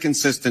this very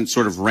consistent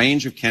sort of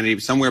range of Kennedy,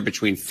 somewhere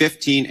between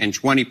 15 and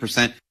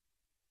 20%.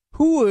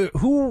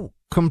 Who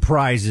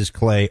comprises,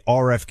 Clay,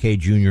 RFK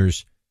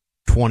Jr.'s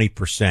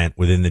 20%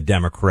 within the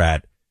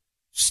Democrat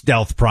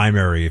stealth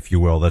primary, if you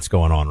will, that's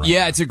going on right now?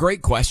 Yeah, it's a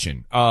great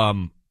question.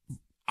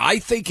 I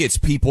think it's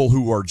people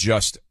who are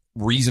just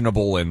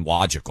reasonable and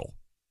logical.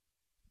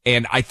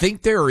 And I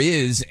think there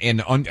is,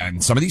 and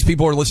some of these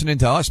people are listening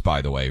to us,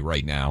 by the way,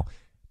 right now.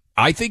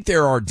 I think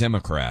there are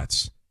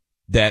Democrats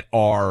that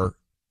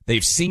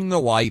they've seen the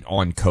light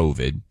on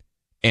COVID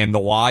and the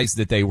lies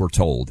that they were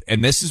told.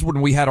 And this is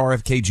when we had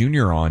RFK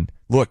Jr. on.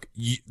 Look,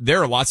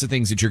 there are lots of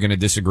things that you're going to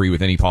disagree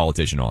with any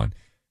politician on.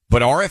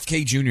 But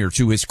RFK Jr.,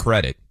 to his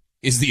credit,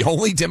 is the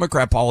only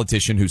Democrat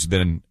politician who's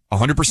been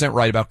 100%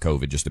 right about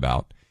COVID, just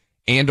about.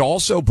 And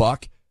also,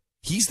 Buck,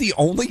 he's the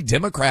only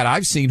Democrat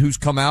I've seen who's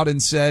come out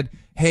and said,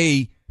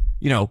 hey,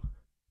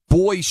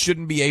 boys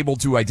shouldn't be able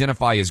to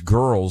identify as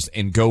girls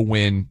and go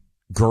win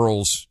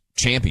girls'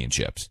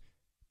 championships.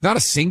 Not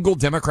a single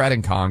Democrat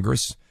in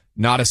Congress,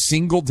 not a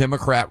single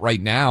Democrat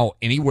right now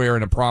anywhere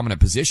in a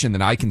prominent position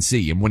that I can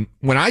see. And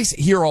when I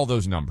hear all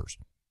those numbers,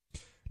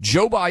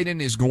 Joe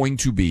Biden is going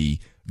to be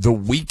the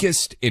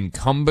weakest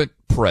incumbent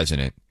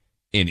president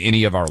in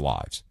any of our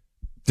lives.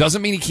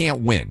 Doesn't mean he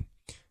can't win,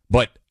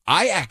 but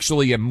I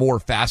actually am more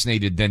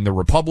fascinated than the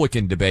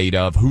Republican debate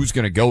of who's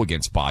going to go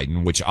against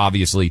Biden, which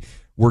obviously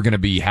we're going to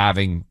be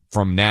having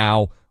from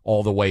now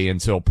all the way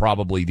until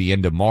probably the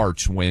end of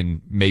March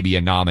when maybe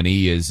a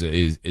nominee is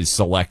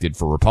selected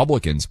for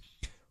Republicans.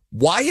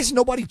 Why is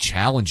nobody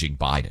challenging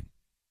Biden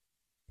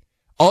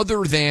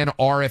other than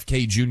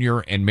RFK Jr.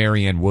 and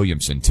Marianne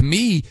Williamson? To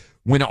me,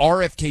 when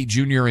RFK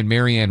Jr. and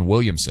Marianne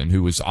Williamson,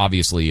 who was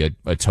obviously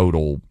a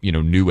total,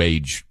 new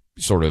age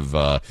sort of,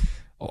 I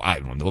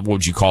don't know, what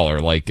would you call her?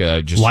 Like,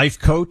 just life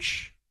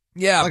coach?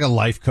 Yeah. Like a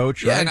life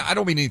coach, right? Yeah, and I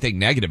don't mean anything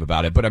negative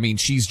about it, but I mean,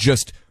 she's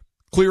just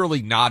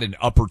clearly not an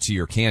upper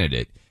tier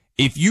candidate.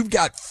 If you've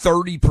got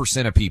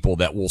 30% of people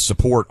that will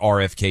support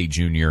RFK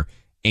Jr.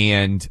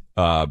 and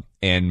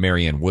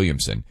Marianne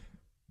Williamson,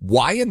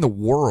 why in the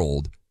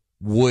world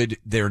would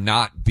there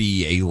not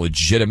be a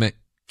legitimate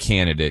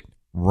candidate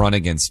run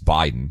against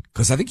Biden?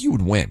 Because I think you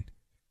would win.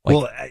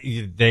 Well,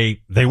 they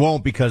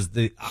won't, because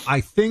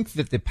I think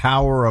that the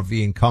power of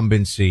the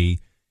incumbency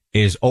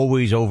is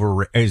always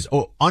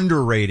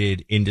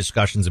underrated in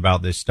discussions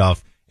about this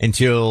stuff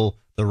until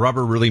the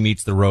rubber really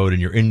meets the road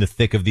and you're in the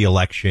thick of the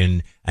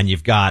election and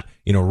you've got,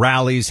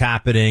 rallies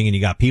happening and you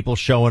got people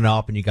showing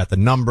up and you got the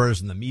numbers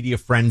and the media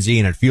frenzy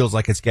and it feels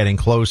like it's getting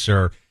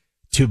closer.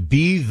 To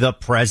be the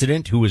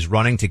president who is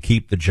running to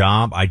keep the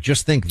job, I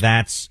just think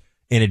that's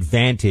an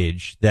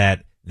advantage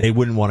that they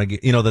wouldn't want to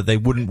get, that they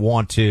wouldn't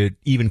want to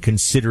even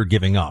consider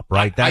giving up,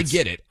 right? I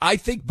get it. I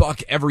think,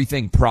 Buck,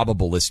 everything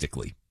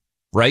probabilistically,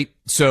 right?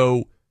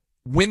 So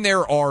when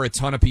there are a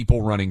ton of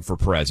people running for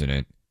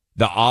president,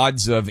 the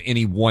odds of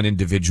any one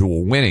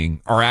individual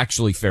winning are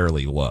actually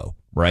fairly low,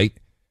 right?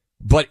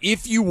 But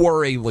if you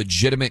were a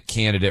legitimate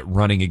candidate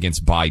running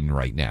against Biden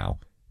right now,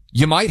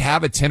 you might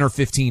have a 10 or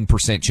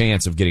 15%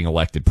 chance of getting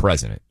elected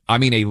president. I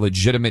mean, a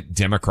legitimate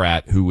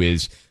Democrat who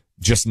is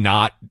just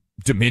not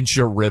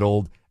dementia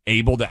riddled,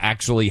 able to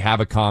actually have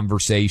a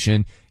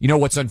conversation.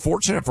 What's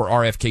unfortunate for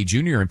RFK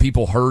Jr., and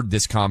people heard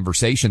this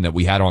conversation that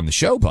we had on the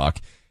show, Buck,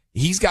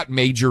 he's got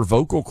major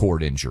vocal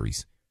cord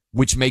injuries,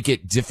 which make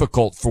it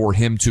difficult for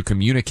him to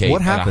communicate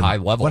at a high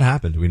level. What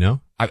happened? Do we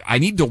know? I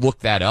need to look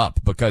that up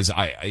because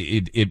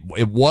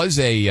it was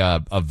a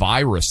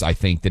virus, I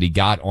think, that he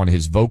got on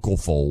his vocal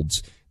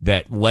folds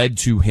that led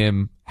to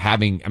him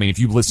having, if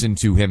you listen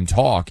to him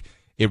talk,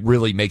 it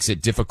really makes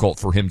it difficult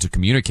for him to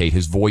communicate.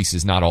 His voice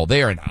is not all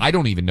there. And I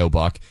don't even know,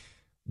 Buck,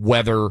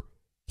 whether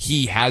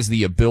he has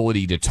the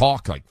ability to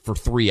talk like for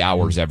 3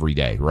 hours every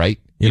day, right?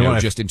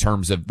 Just in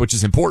terms of, which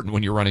is important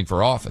when you're running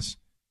for office.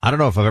 I don't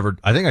know if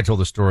I think I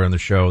told the story on the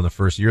show in the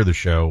first year of the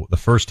show. The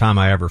first time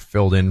I ever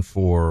filled in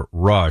for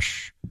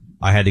Rush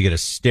I had to get a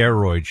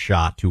steroid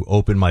shot to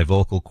open my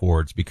vocal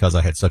cords because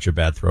I had such a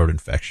bad throat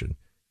infection.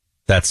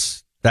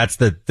 That's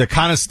the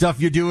kind of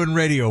stuff you do in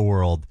radio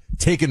world.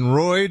 Taking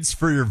roids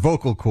for your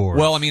vocal cords.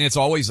 Well, I mean, it's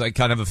always like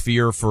kind of a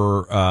fear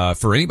for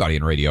anybody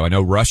in radio. I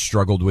know Rush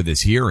struggled with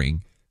his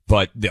hearing,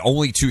 but the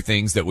only two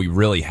things that we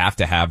really have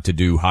to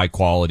do high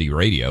quality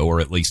radio, or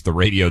at least the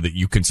radio that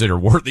you consider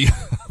worthy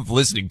of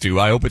listening to,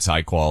 I hope it's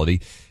high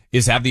quality,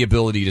 is have the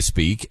ability to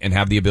speak and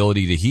have the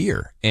ability to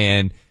hear.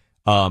 And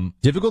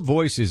difficult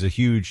voice is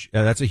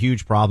that's a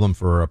huge problem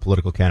for a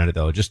political candidate,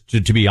 though. Just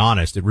to be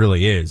honest, it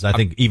really is. I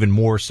think even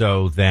more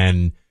so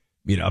than,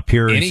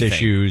 appearance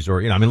issues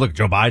or, I mean, look,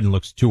 Joe Biden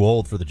looks too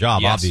old for the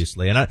job, yes,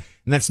 obviously. And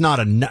that's not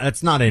an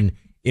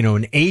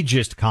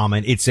ageist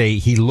comment. It's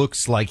he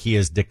looks like he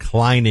is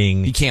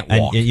declining. He can't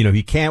walk. And,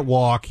 he can't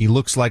walk. He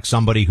looks like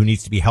somebody who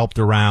needs to be helped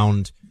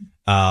around,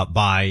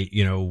 by,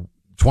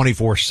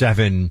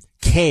 24/7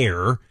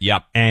 care.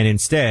 Yep. And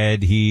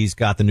instead he's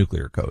got the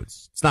nuclear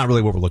codes. It's not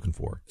really what we're looking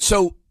for.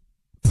 So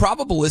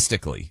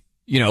probabilistically,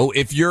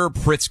 if you're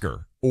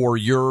Pritzker or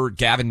you're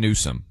Gavin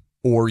Newsom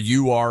or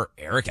you are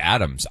Eric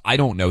Adams, I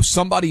don't know,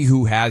 somebody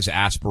who has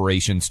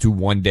aspirations to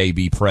one day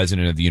be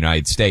president of the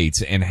United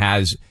States and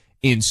has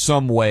in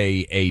some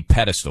way a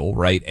pedestal,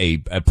 right? A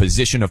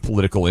position of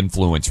political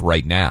influence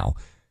right now.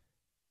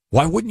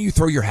 Why wouldn't you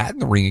throw your hat in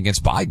the ring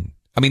against Biden?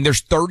 I mean,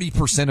 there's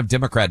 30% of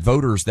Democrat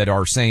voters that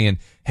are saying,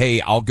 hey,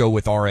 I'll go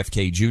with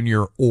RFK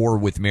Jr. or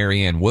with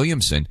Marianne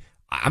Williamson.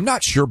 I'm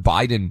not sure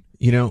Biden,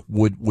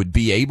 would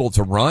be able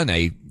to run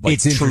a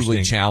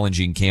truly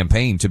challenging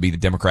campaign to be the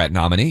Democrat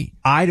nominee.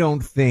 I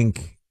don't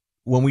think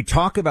when we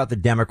talk about the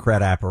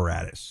Democrat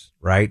apparatus,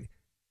 right?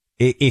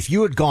 If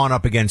you had gone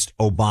up against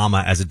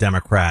Obama as a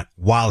Democrat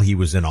while he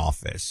was in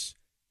office,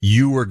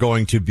 you were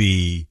going to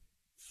be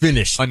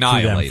finished to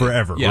them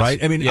forever, yes,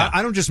 right? I mean, yeah.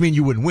 I don't just mean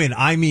you wouldn't win.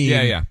 I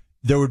mean,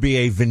 there would be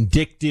a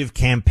vindictive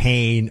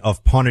campaign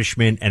of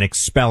punishment and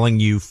expelling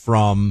you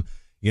from,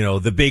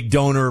 the big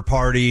donor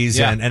parties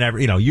and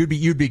every,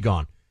 you'd be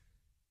gone.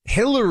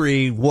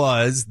 Hillary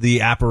was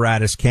the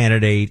apparatus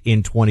candidate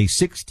in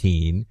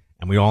 2016,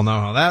 and we all know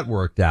how that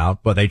worked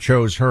out, but they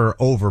chose her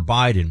over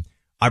Biden.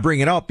 I bring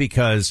it up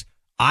because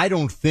I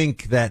don't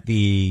think that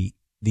the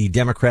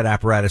Democrat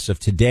apparatus of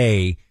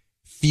today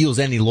feels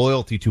any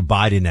loyalty to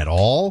Biden at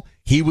all.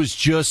 He was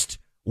just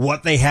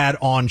what they had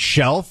on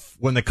shelf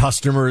when the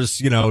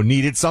customers,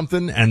 needed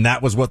something, and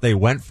that was what they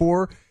went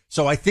for.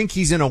 So I think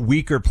he's in a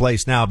weaker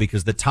place now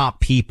because the top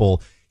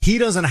people, he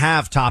doesn't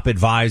have top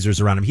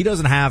advisors around him. He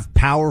doesn't have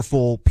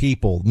powerful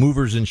people,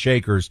 movers and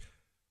shakers,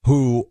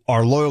 who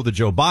are loyal to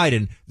Joe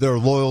Biden. They're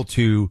loyal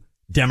to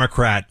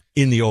Democrat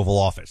in the Oval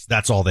Office.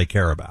 That's all they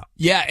care about.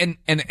 Yeah. And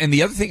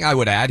the other thing I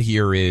would add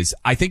here is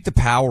I think the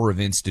power of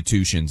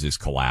institutions is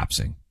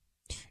collapsing.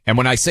 And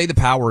when I say the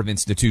power of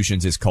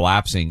institutions is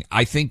collapsing,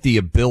 I think the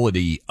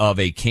ability of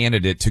a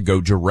candidate to go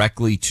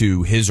directly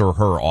to his or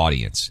her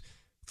audience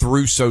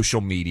through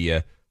social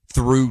media,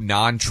 through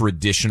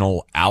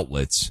non-traditional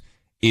outlets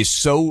is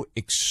so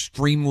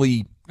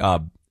extremely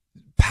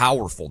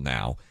powerful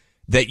now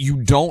that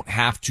you don't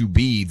have to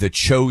be the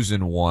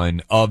chosen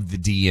one of the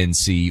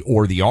DNC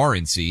or the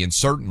RNC. And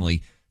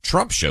certainly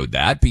Trump showed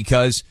that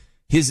because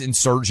his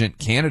insurgent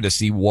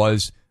candidacy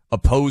was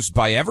opposed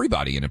by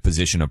everybody in a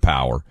position of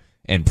power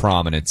and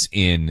prominence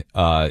in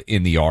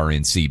the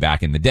RNC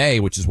back in the day,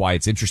 which is why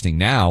it's interesting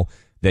now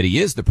that he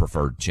is the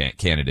preferred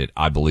candidate,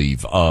 I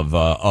believe, of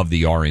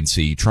the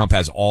RNC. Trump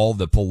has all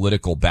the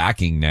political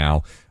backing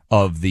now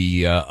of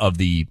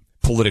the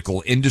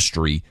political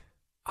industry.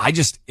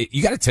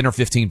 You got a 10 or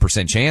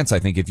 15% chance, I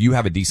think, if you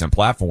have a decent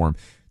platform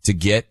to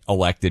get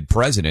elected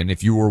president,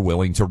 if you were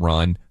willing to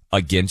run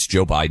against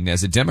Joe Biden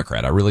as a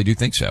Democrat. I really do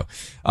think so.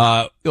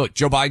 Look,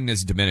 Joe Biden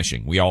is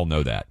diminishing. We all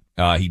know that.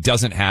 He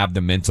doesn't have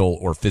the mental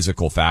or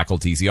physical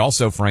faculties. He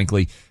also,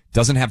 frankly,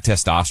 doesn't have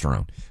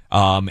testosterone.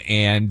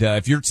 And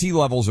if your T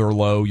levels are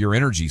low, your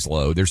energy's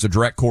low. There's a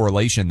direct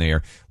correlation there.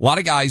 A lot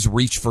of guys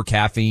reach for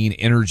caffeine,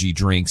 energy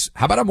drinks.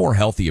 How about a more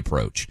healthy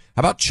approach?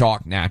 How about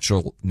Chalk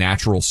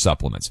natural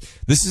supplements?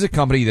 This is a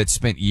company that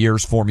spent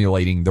years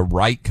formulating the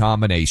right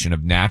combination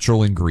of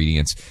natural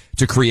ingredients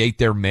to create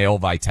their male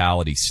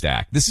vitality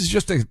stack. This is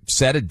just a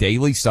set of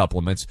daily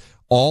supplements,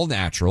 all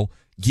natural,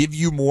 give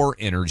you more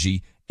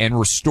energy, and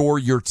restore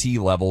your T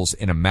levels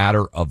in a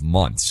matter of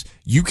months.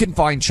 You can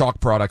find Chalk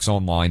products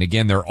online.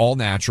 Again, they're all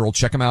natural.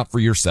 Check them out for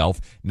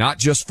yourself. Not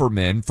just for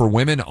men, for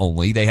women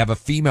only. They have a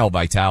female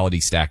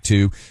vitality stack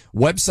too.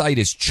 Website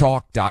is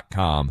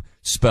chalk.com,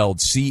 spelled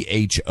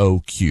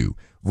CHOQ.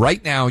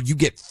 Right now, you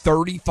get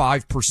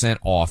 35%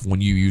 off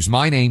when you use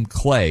my name,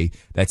 Clay,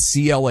 that's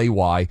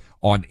CLAY,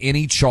 on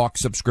any Chalk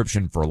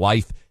subscription for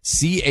life.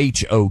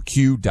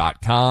 CHOQ.com.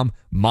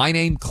 My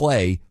name,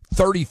 Clay,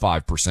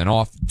 35%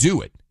 off.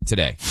 Do it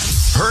today.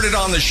 Heard it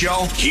on the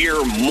show? Hear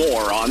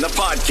more on the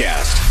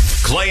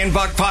podcast. Clay and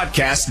Buck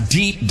Podcast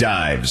Deep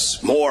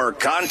Dives. More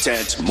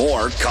content,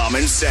 more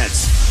common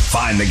sense.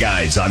 Find the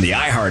guys on the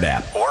iHeart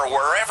app or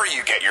wherever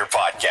you get your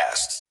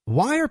podcasts.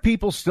 Why are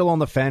people still on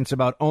the fence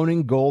about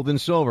owning gold and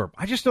silver?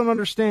 I just don't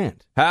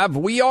understand. Have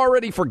we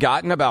already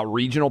forgotten about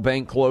regional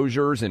bank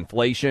closures,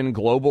 inflation,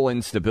 global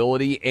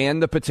instability,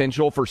 and the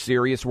potential for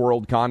serious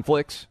world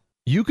conflicts?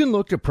 You can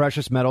look to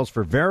precious metals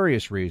for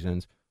various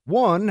reasons.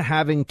 1,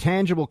 having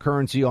tangible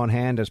currency on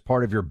hand as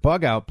part of your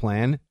bug-out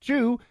plan.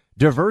 2,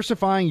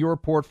 diversifying your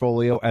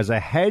portfolio as a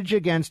hedge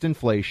against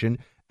inflation.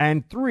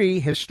 And 3,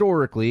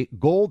 historically,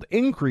 gold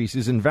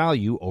increases in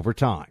value over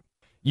time.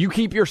 You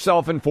keep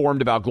yourself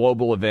informed about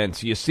global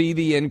events. You see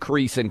the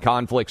increase in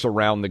conflicts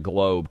around the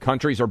globe.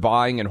 Countries are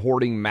buying and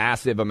hoarding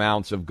massive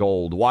amounts of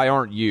gold. Why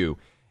aren't you?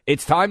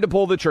 It's time to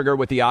pull the trigger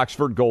with the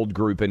Oxford Gold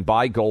Group and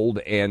buy gold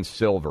and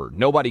silver.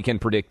 Nobody can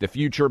predict the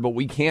future, but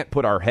we can't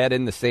put our head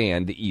in the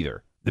sand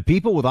either. The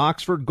people with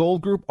Oxford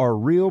Gold Group are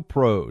real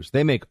pros.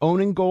 They make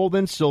owning gold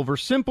and silver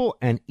simple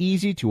and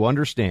easy to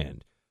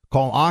understand.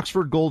 Call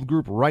Oxford Gold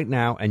Group right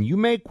now, and you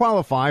may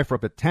qualify for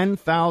up to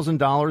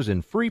 $10,000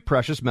 in free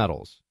precious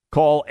metals.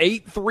 Call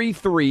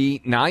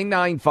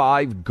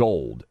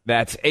 833-995-GOLD.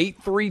 That's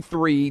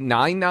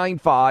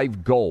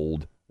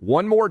 833-995-GOLD.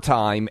 One more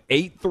time,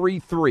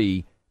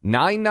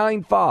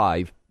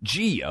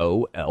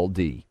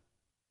 833-995-GOLD.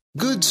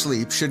 Good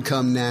sleep should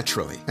come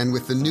naturally, and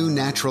with the new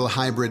Natural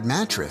Hybrid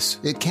mattress,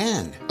 it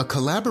can. A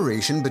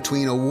collaboration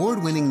between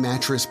award-winning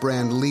mattress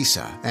brand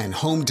Lisa and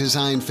home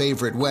design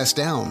favorite West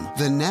Elm,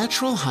 the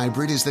Natural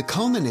Hybrid is the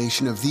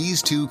culmination of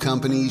these two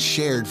companies'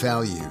 shared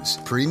values: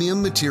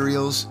 premium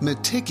materials,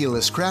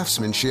 meticulous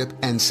craftsmanship,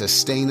 and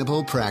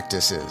sustainable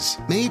practices.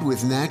 Made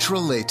with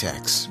natural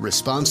latex,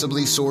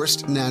 responsibly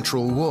sourced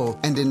natural wool,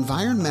 and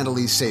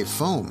environmentally safe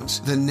foams,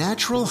 the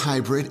Natural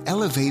Hybrid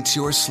elevates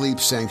your sleep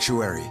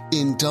sanctuary,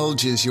 indulges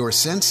your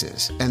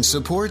senses, and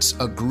supports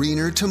a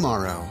greener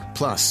tomorrow.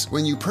 Plus,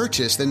 when you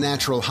purchase the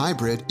Natural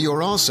Hybrid,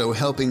 you're also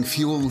helping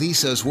fuel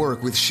Lisa's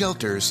work with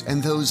shelters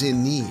and those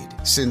in need.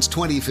 Since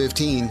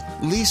 2015,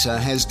 Lisa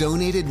has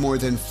donated more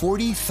than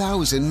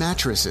 40,000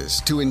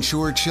 mattresses to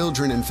ensure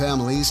children and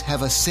families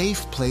have a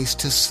safe place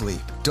to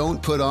sleep.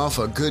 Don't put off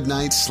a good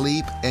night's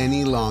sleep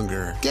any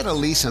longer. Get a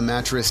Lisa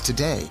mattress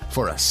today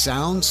for a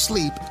sound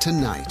sleep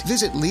tonight.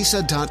 Visit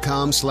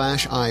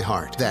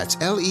lisa.com/iHeart. That's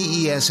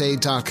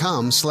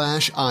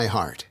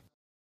LEESA.com/iHeart.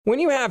 When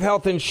you have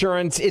health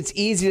insurance, it's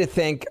easy to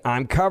think,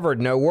 I'm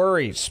covered, no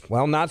worries.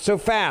 Well, not so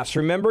fast.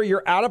 Remember,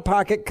 your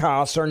out-of-pocket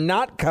costs are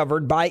not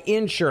covered by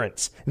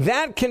insurance.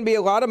 That can be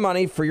a lot of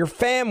money for your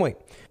family.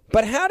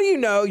 But how do you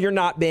know you're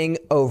not being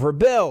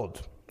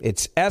overbilled?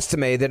 It's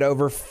estimated that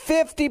over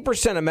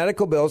 50% of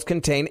medical bills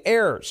contain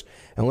errors.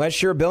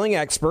 Unless you're a billing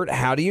expert,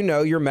 how do you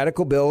know your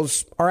medical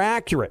bills are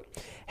accurate?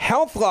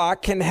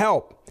 HealthLock can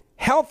help.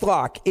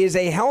 HealthLock is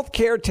a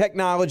healthcare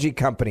technology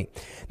company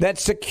that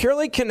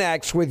securely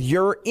connects with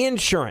your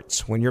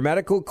insurance. When your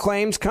medical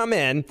claims come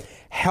in,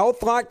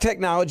 HealthLock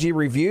technology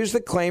reviews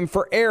the claim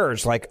for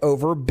errors like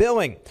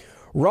overbilling,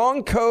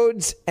 wrong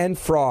codes, and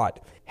fraud.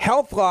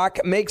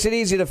 HealthLock makes it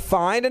easy to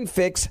find and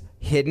fix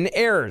hidden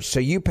errors, so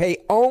you pay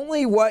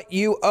only what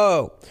you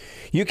owe.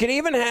 You can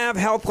even have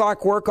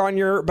HealthLock work on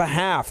your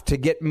behalf to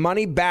get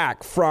money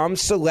back from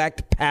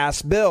select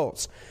past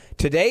bills.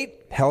 To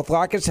date,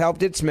 HealthLock has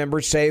helped its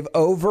members save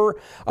over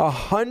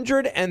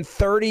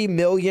 $130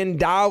 million.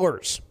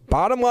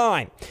 Bottom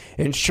line,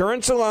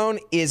 insurance alone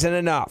isn't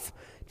enough.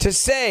 To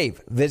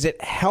save, visit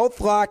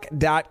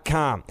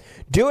healthlock.com.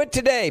 Do it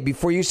today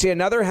before you see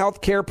another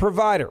healthcare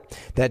provider.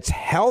 That's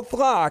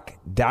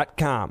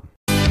healthlock.com.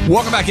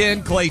 Welcome back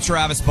in. Clay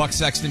Travis, Buck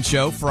Sexton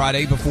Show,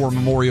 Friday before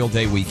Memorial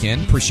Day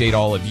weekend. Appreciate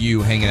all of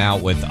you hanging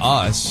out with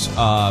us.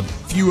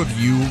 Few of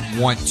you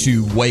want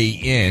to weigh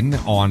in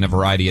on a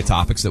variety of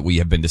topics that we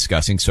have been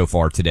discussing so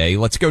far today.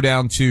 Let's go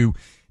down to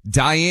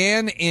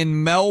Diane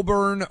in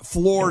Melbourne,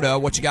 Florida.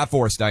 What you got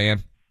for us,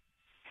 Diane?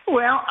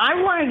 Well, I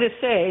wanted to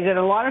say that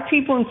a lot of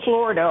people in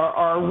Florida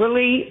are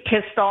really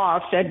pissed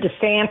off that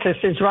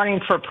DeSantis is running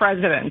for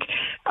president.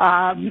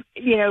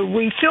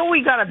 We feel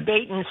we got a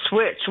bait and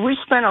switch. We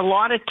spent a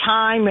lot of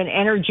time and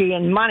energy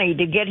and money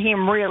to get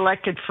him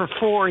reelected for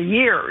 4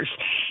 years.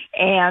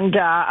 And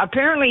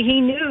apparently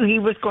he knew he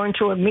was going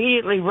to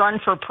immediately run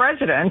for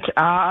president,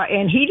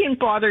 and he didn't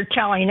bother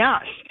telling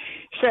us.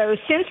 So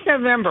since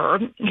November,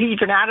 he's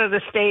been out of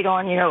the state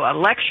on, a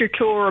lecture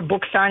tour, a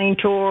book signing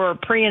tour, a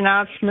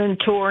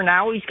pre-announcement tour.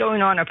 Now he's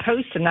going on a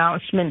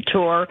post-announcement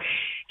tour.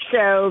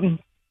 So,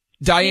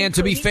 Diane,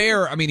 to be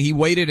fair, he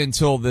waited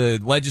until the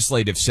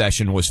legislative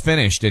session was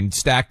finished and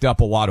stacked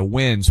up a lot of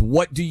wins.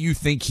 What do you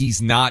think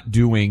he's not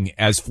doing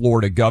as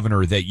Florida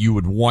governor that you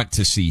would want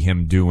to see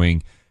him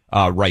doing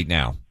right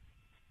now?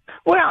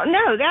 Well,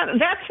 no,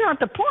 that's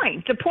not the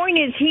point. The point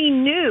is he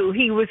knew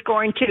he was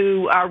going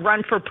to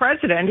run for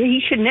president.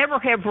 He should never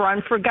have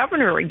run for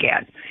governor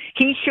again.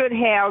 He should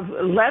have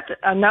let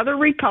another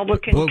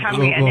Republican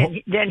come in,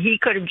 and then he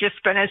could have just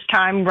spent his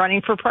time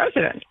running for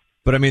president.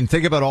 But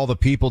think about all the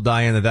people,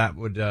 Diane, that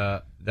would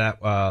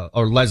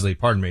or Leslie,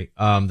 pardon me,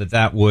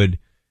 that would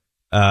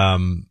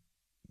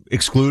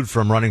exclude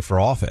from running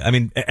for office.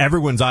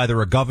 Everyone's either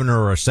a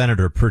governor or a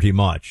senator, pretty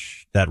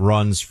much, that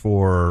runs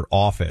for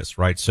office,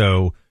 right?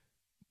 So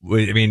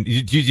I mean,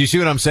 do you see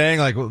what I'm saying?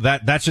 Like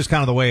that's just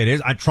kind of the way it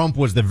is. Trump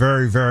was the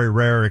very, very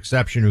rare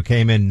exception who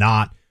came in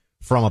not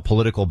from a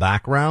political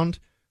background.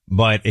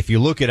 But if you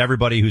look at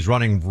everybody who's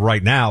running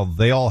right now,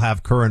 they all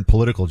have current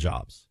political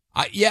jobs.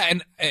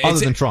 And other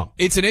than Trump.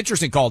 It's an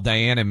interesting call,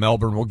 Diane in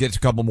Melbourne. We'll get to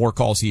a couple more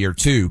calls here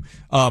too.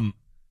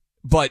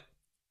 But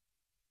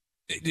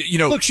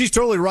look, she's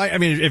totally right. I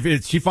mean,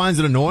 if she finds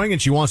it annoying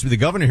and she wants to be the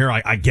governor here,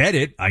 I get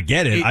it. I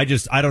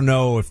don't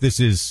know if this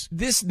is.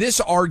 This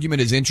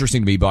argument is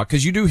interesting to me, Buck,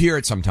 because you do hear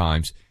it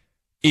sometimes.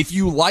 If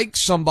you like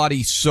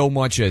somebody so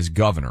much as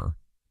governor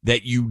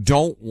that you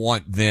don't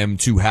want them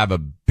to have a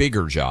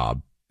bigger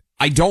job,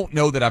 I don't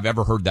know that I've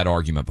ever heard that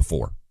argument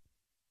before.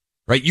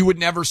 Right? You would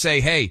never say,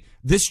 hey,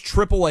 this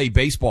AAA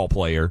baseball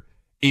player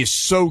is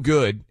so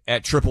good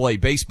at AAA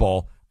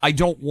baseball, I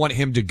don't want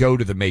him to go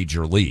to the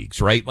major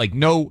leagues, right? Like,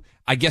 no,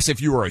 I guess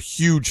if you were a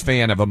huge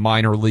fan of a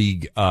minor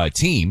league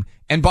team,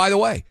 and by the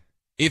way,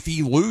 if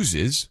he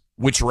loses,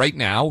 which right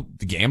now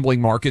the gambling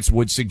markets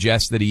would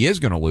suggest that he is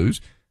going to lose,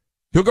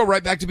 he'll go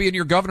right back to being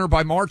your governor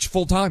by March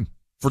full time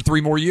for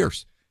 3 more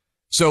years.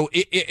 So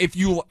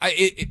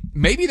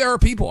maybe there are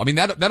people, I mean,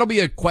 that'll be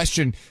a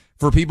question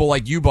for people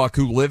like you, Buck,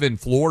 who live in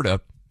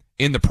Florida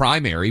in the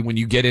primary when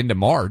you get into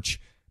March.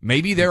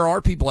 Maybe there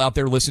are people out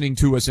there listening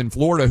to us in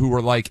Florida who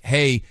are like,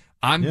 hey,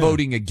 I'm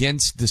voting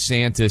against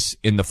DeSantis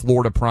in the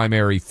Florida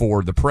primary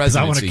for the presidency.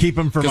 I want to keep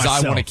him for myself.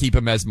 Because I want to keep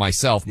him as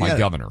myself, my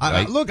governor.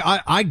 Right?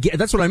 I get,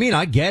 that's what I mean.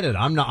 I get it.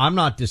 I'm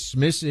not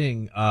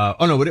dismissing,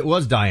 but it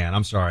was Diane.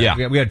 I'm sorry.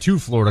 Yeah. We had 2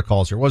 Florida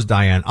calls here. It was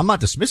Diane. I'm not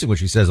dismissing what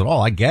she says at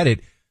all. I get it.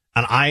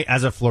 And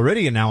as a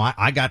Floridian now,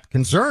 I got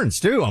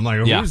concerns too. I'm like,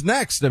 who's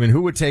next? I mean,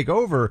 who would take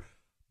over?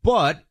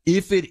 But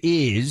if it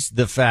is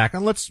the fact,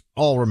 and let's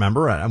all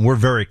remember, and we're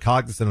very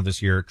cognizant of this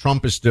here,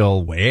 Trump is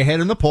still way ahead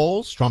in the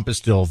polls. Trump is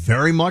still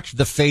very much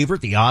the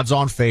favorite, the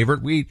odds-on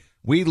favorite. We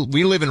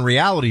live in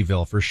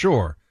Realityville for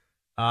sure.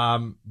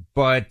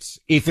 But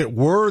if it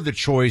were the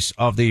choice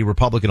of the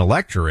Republican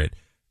electorate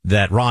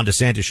that Ron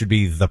DeSantis should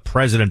be the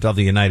president of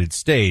the United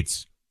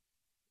States,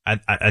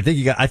 I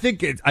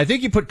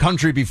think you put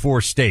country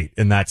before state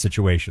in that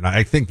situation.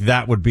 I think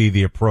that would be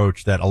the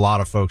approach that a lot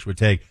of folks would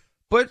take,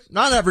 but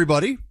not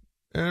everybody.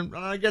 And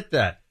I get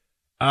that.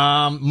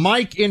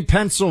 Mike in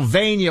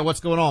Pennsylvania.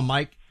 What's going on,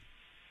 Mike?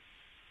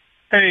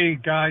 Hey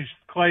guys,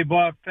 Clay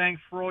Buck.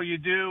 Thanks for all you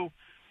do.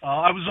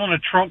 I was on a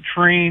Trump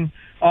train,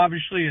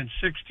 obviously in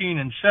 16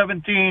 and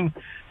 17.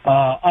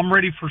 I'm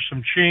ready for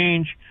some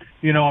change.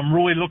 I'm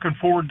really looking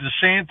forward to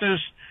DeSantis,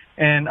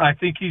 and I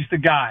think he's the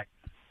guy.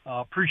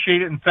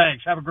 Appreciate it, and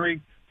thanks. Have a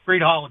great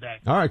holiday.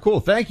 All right,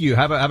 cool. Thank you.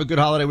 Have a good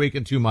holiday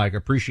weekend too, Mike.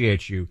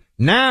 Appreciate you.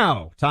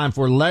 Now, time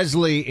for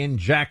Leslie in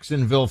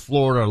Jacksonville,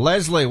 Florida.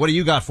 Leslie, what do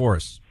you got for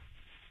us?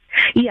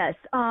 Yes.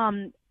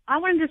 I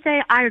wanted to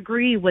say I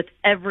agree with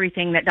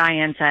everything that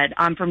Diane said.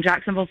 I'm from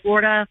Jacksonville,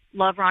 Florida.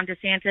 Love Ron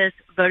DeSantis.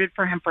 Voted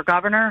for him for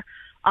governor.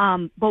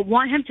 But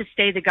want him to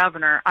stay the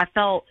governor. I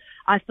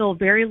feel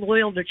very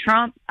loyal to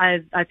Trump.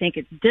 I think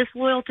it's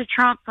disloyal to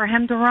Trump for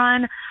him to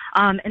run.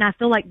 And I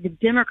feel like the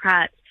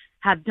Democrats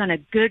have done a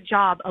good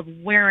job of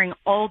wearing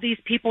all these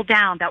people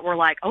down that were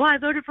like, oh, I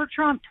voted for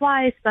Trump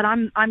twice, but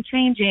I'm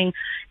changing.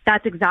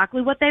 That's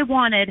exactly what they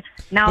wanted.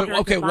 Now, but,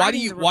 okay, why do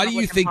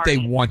you think they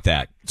want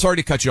that? Sorry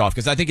to cut you off,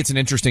 because I think it's an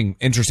interesting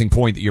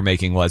point that you're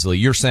making, Leslie.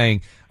 You're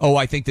saying, oh,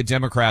 I think the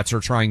Democrats are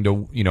trying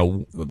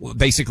to,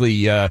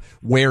 basically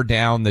wear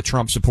down the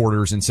Trump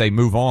supporters and say,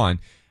 move on.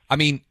 I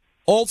mean,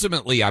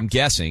 ultimately, I'm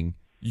guessing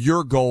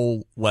your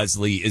goal,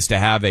 Leslie, is to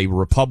have a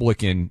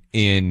Republican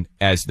in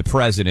as the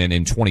president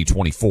in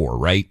 2024,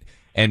 right?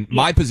 And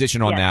my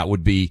position on that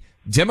would be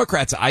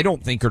Democrats, I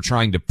don't think, are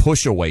trying to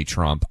push away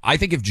Trump. I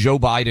think if Joe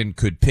Biden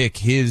could pick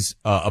his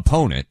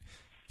opponent,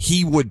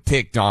 he would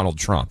pick Donald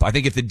Trump. I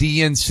think if the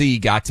DNC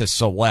got to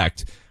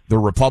select the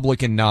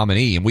Republican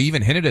nominee, and we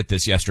even hinted at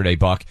this yesterday,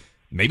 Buck,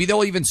 maybe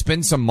they'll even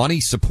spend some money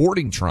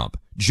supporting Trump.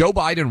 Joe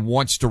Biden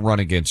wants to run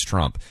against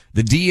Trump.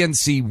 The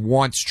DNC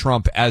wants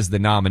Trump as the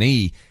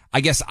nominee. I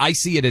guess I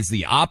see it as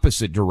the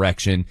opposite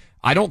direction.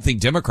 I don't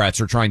think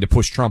Democrats are trying to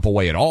push Trump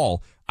away at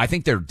all. I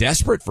think they're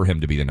desperate for him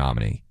to be the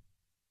nominee.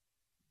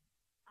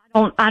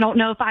 I don't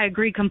know if I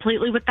agree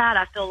completely with that.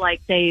 I feel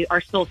like they are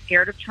still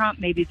scared of Trump.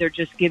 Maybe they're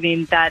just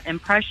giving that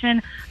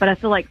impression. But I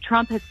feel like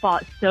Trump has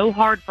fought so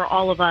hard for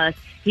all of us.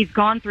 He's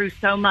gone through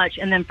so much.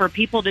 And then for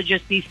people to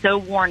just be so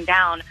worn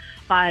down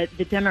by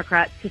the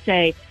Democrats to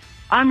say,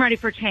 I'm ready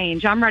for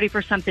change, I'm ready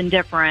for something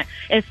different.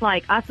 It's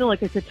like, I feel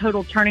like it's a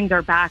total turning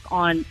their back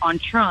on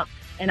Trump.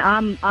 And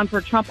I'm for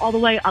Trump all the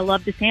way. I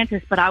love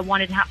DeSantis, but I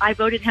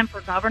voted him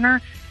for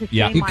governor.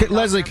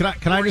 Leslie,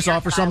 can I just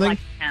offer something?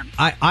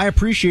 I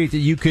appreciate that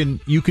you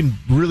can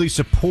really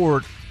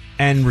support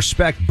and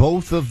respect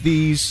both of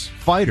these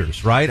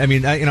fighters, right? I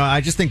mean,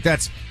 I just think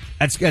that's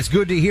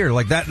good to hear.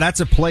 Like that's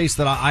a place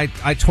that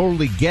I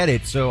totally get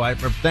it. So I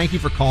thank you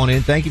for calling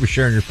in. Thank you for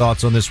sharing your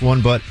thoughts on this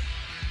one. But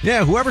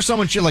yeah, whoever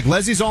someone should, like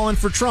Leslie's all in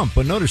for Trump,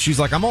 but notice she's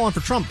like, I'm all in for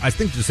Trump. I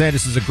think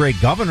DeSantis is a great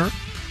governor.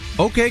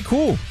 Okay,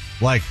 cool.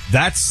 Like,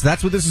 that's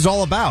what this is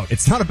all about.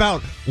 It's not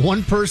about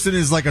one person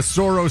is like a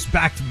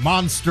Soros-backed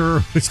monster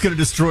who's going to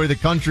destroy the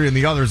country and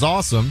the other's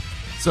awesome.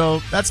 So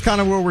that's kind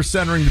of where we're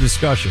centering the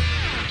discussion.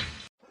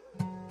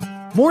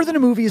 More Than a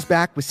Movie is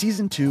back with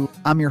Season 2.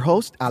 I'm your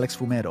host, Alex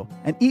Fumero,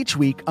 and each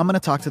week I'm going to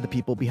talk to the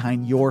people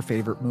behind your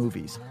favorite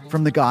movies.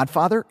 From The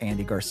Godfather,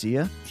 Andy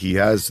Garcia. He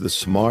has the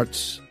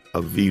smarts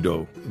of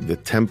Vito, the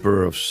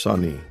temper of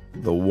Sonny,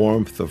 the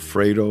warmth of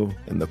Fredo,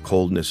 and the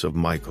coldness of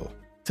Michael.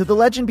 To the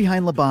legend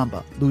behind La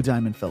Bamba, Lou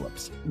Diamond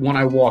Phillips. When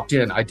I walked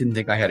in, I didn't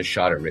think I had a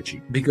shot at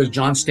Richie because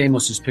John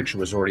Stamos' picture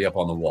was already up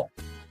on the wall.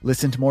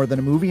 Listen to More Than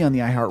a Movie on the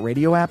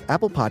iHeartRadio app,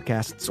 Apple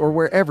Podcasts, or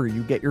wherever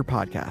you get your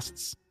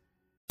podcasts.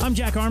 I'm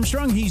Jack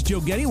Armstrong. He's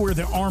Joe Getty. We're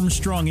the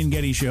Armstrong and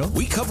Getty Show.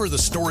 We cover the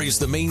stories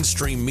the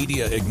mainstream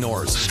media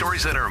ignores.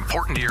 Stories that are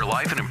important to your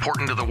life and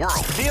important to the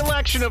world. The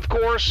election, of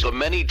course. The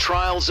many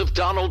trials of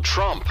Donald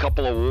Trump.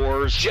 Couple of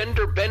wars.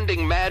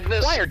 Gender-bending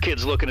madness. Why are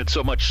kids looking at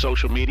so much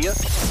social media?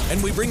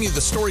 And we bring you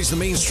the stories the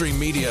mainstream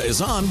media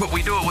is on, but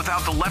we do it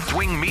without the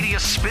left-wing media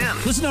spin.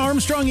 Listen to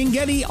Armstrong and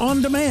Getty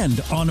on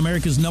demand on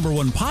America's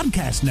 #1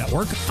 podcast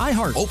network,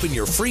 iHeart. Open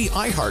your free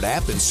iHeart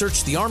app and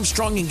search The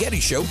Armstrong and Getty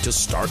Show to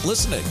start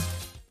listening.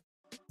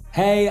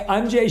 Hey,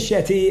 I'm Jay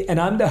Shetty, and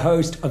I'm the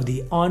host of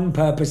the On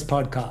Purpose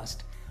podcast.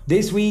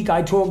 This week,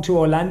 I talked to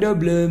Orlando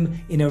Bloom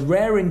in a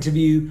rare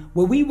interview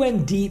where we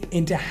went deep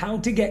into how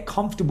to get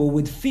comfortable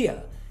with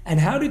fear and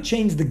how to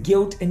change the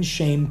guilt and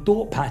shame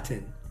thought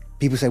pattern.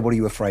 People say, what are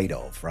you afraid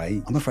of,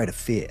 right? I'm afraid of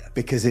fear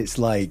because it's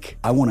like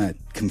I want to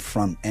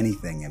confront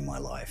anything in my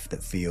life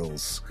that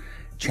feels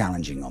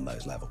challenging on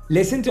those levels.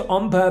 Listen to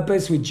On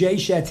Purpose with Jay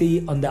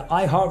Shetty on the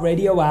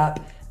iHeartRadio app,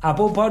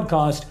 Apple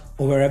Podcast,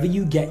 or wherever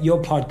you get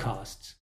your podcasts.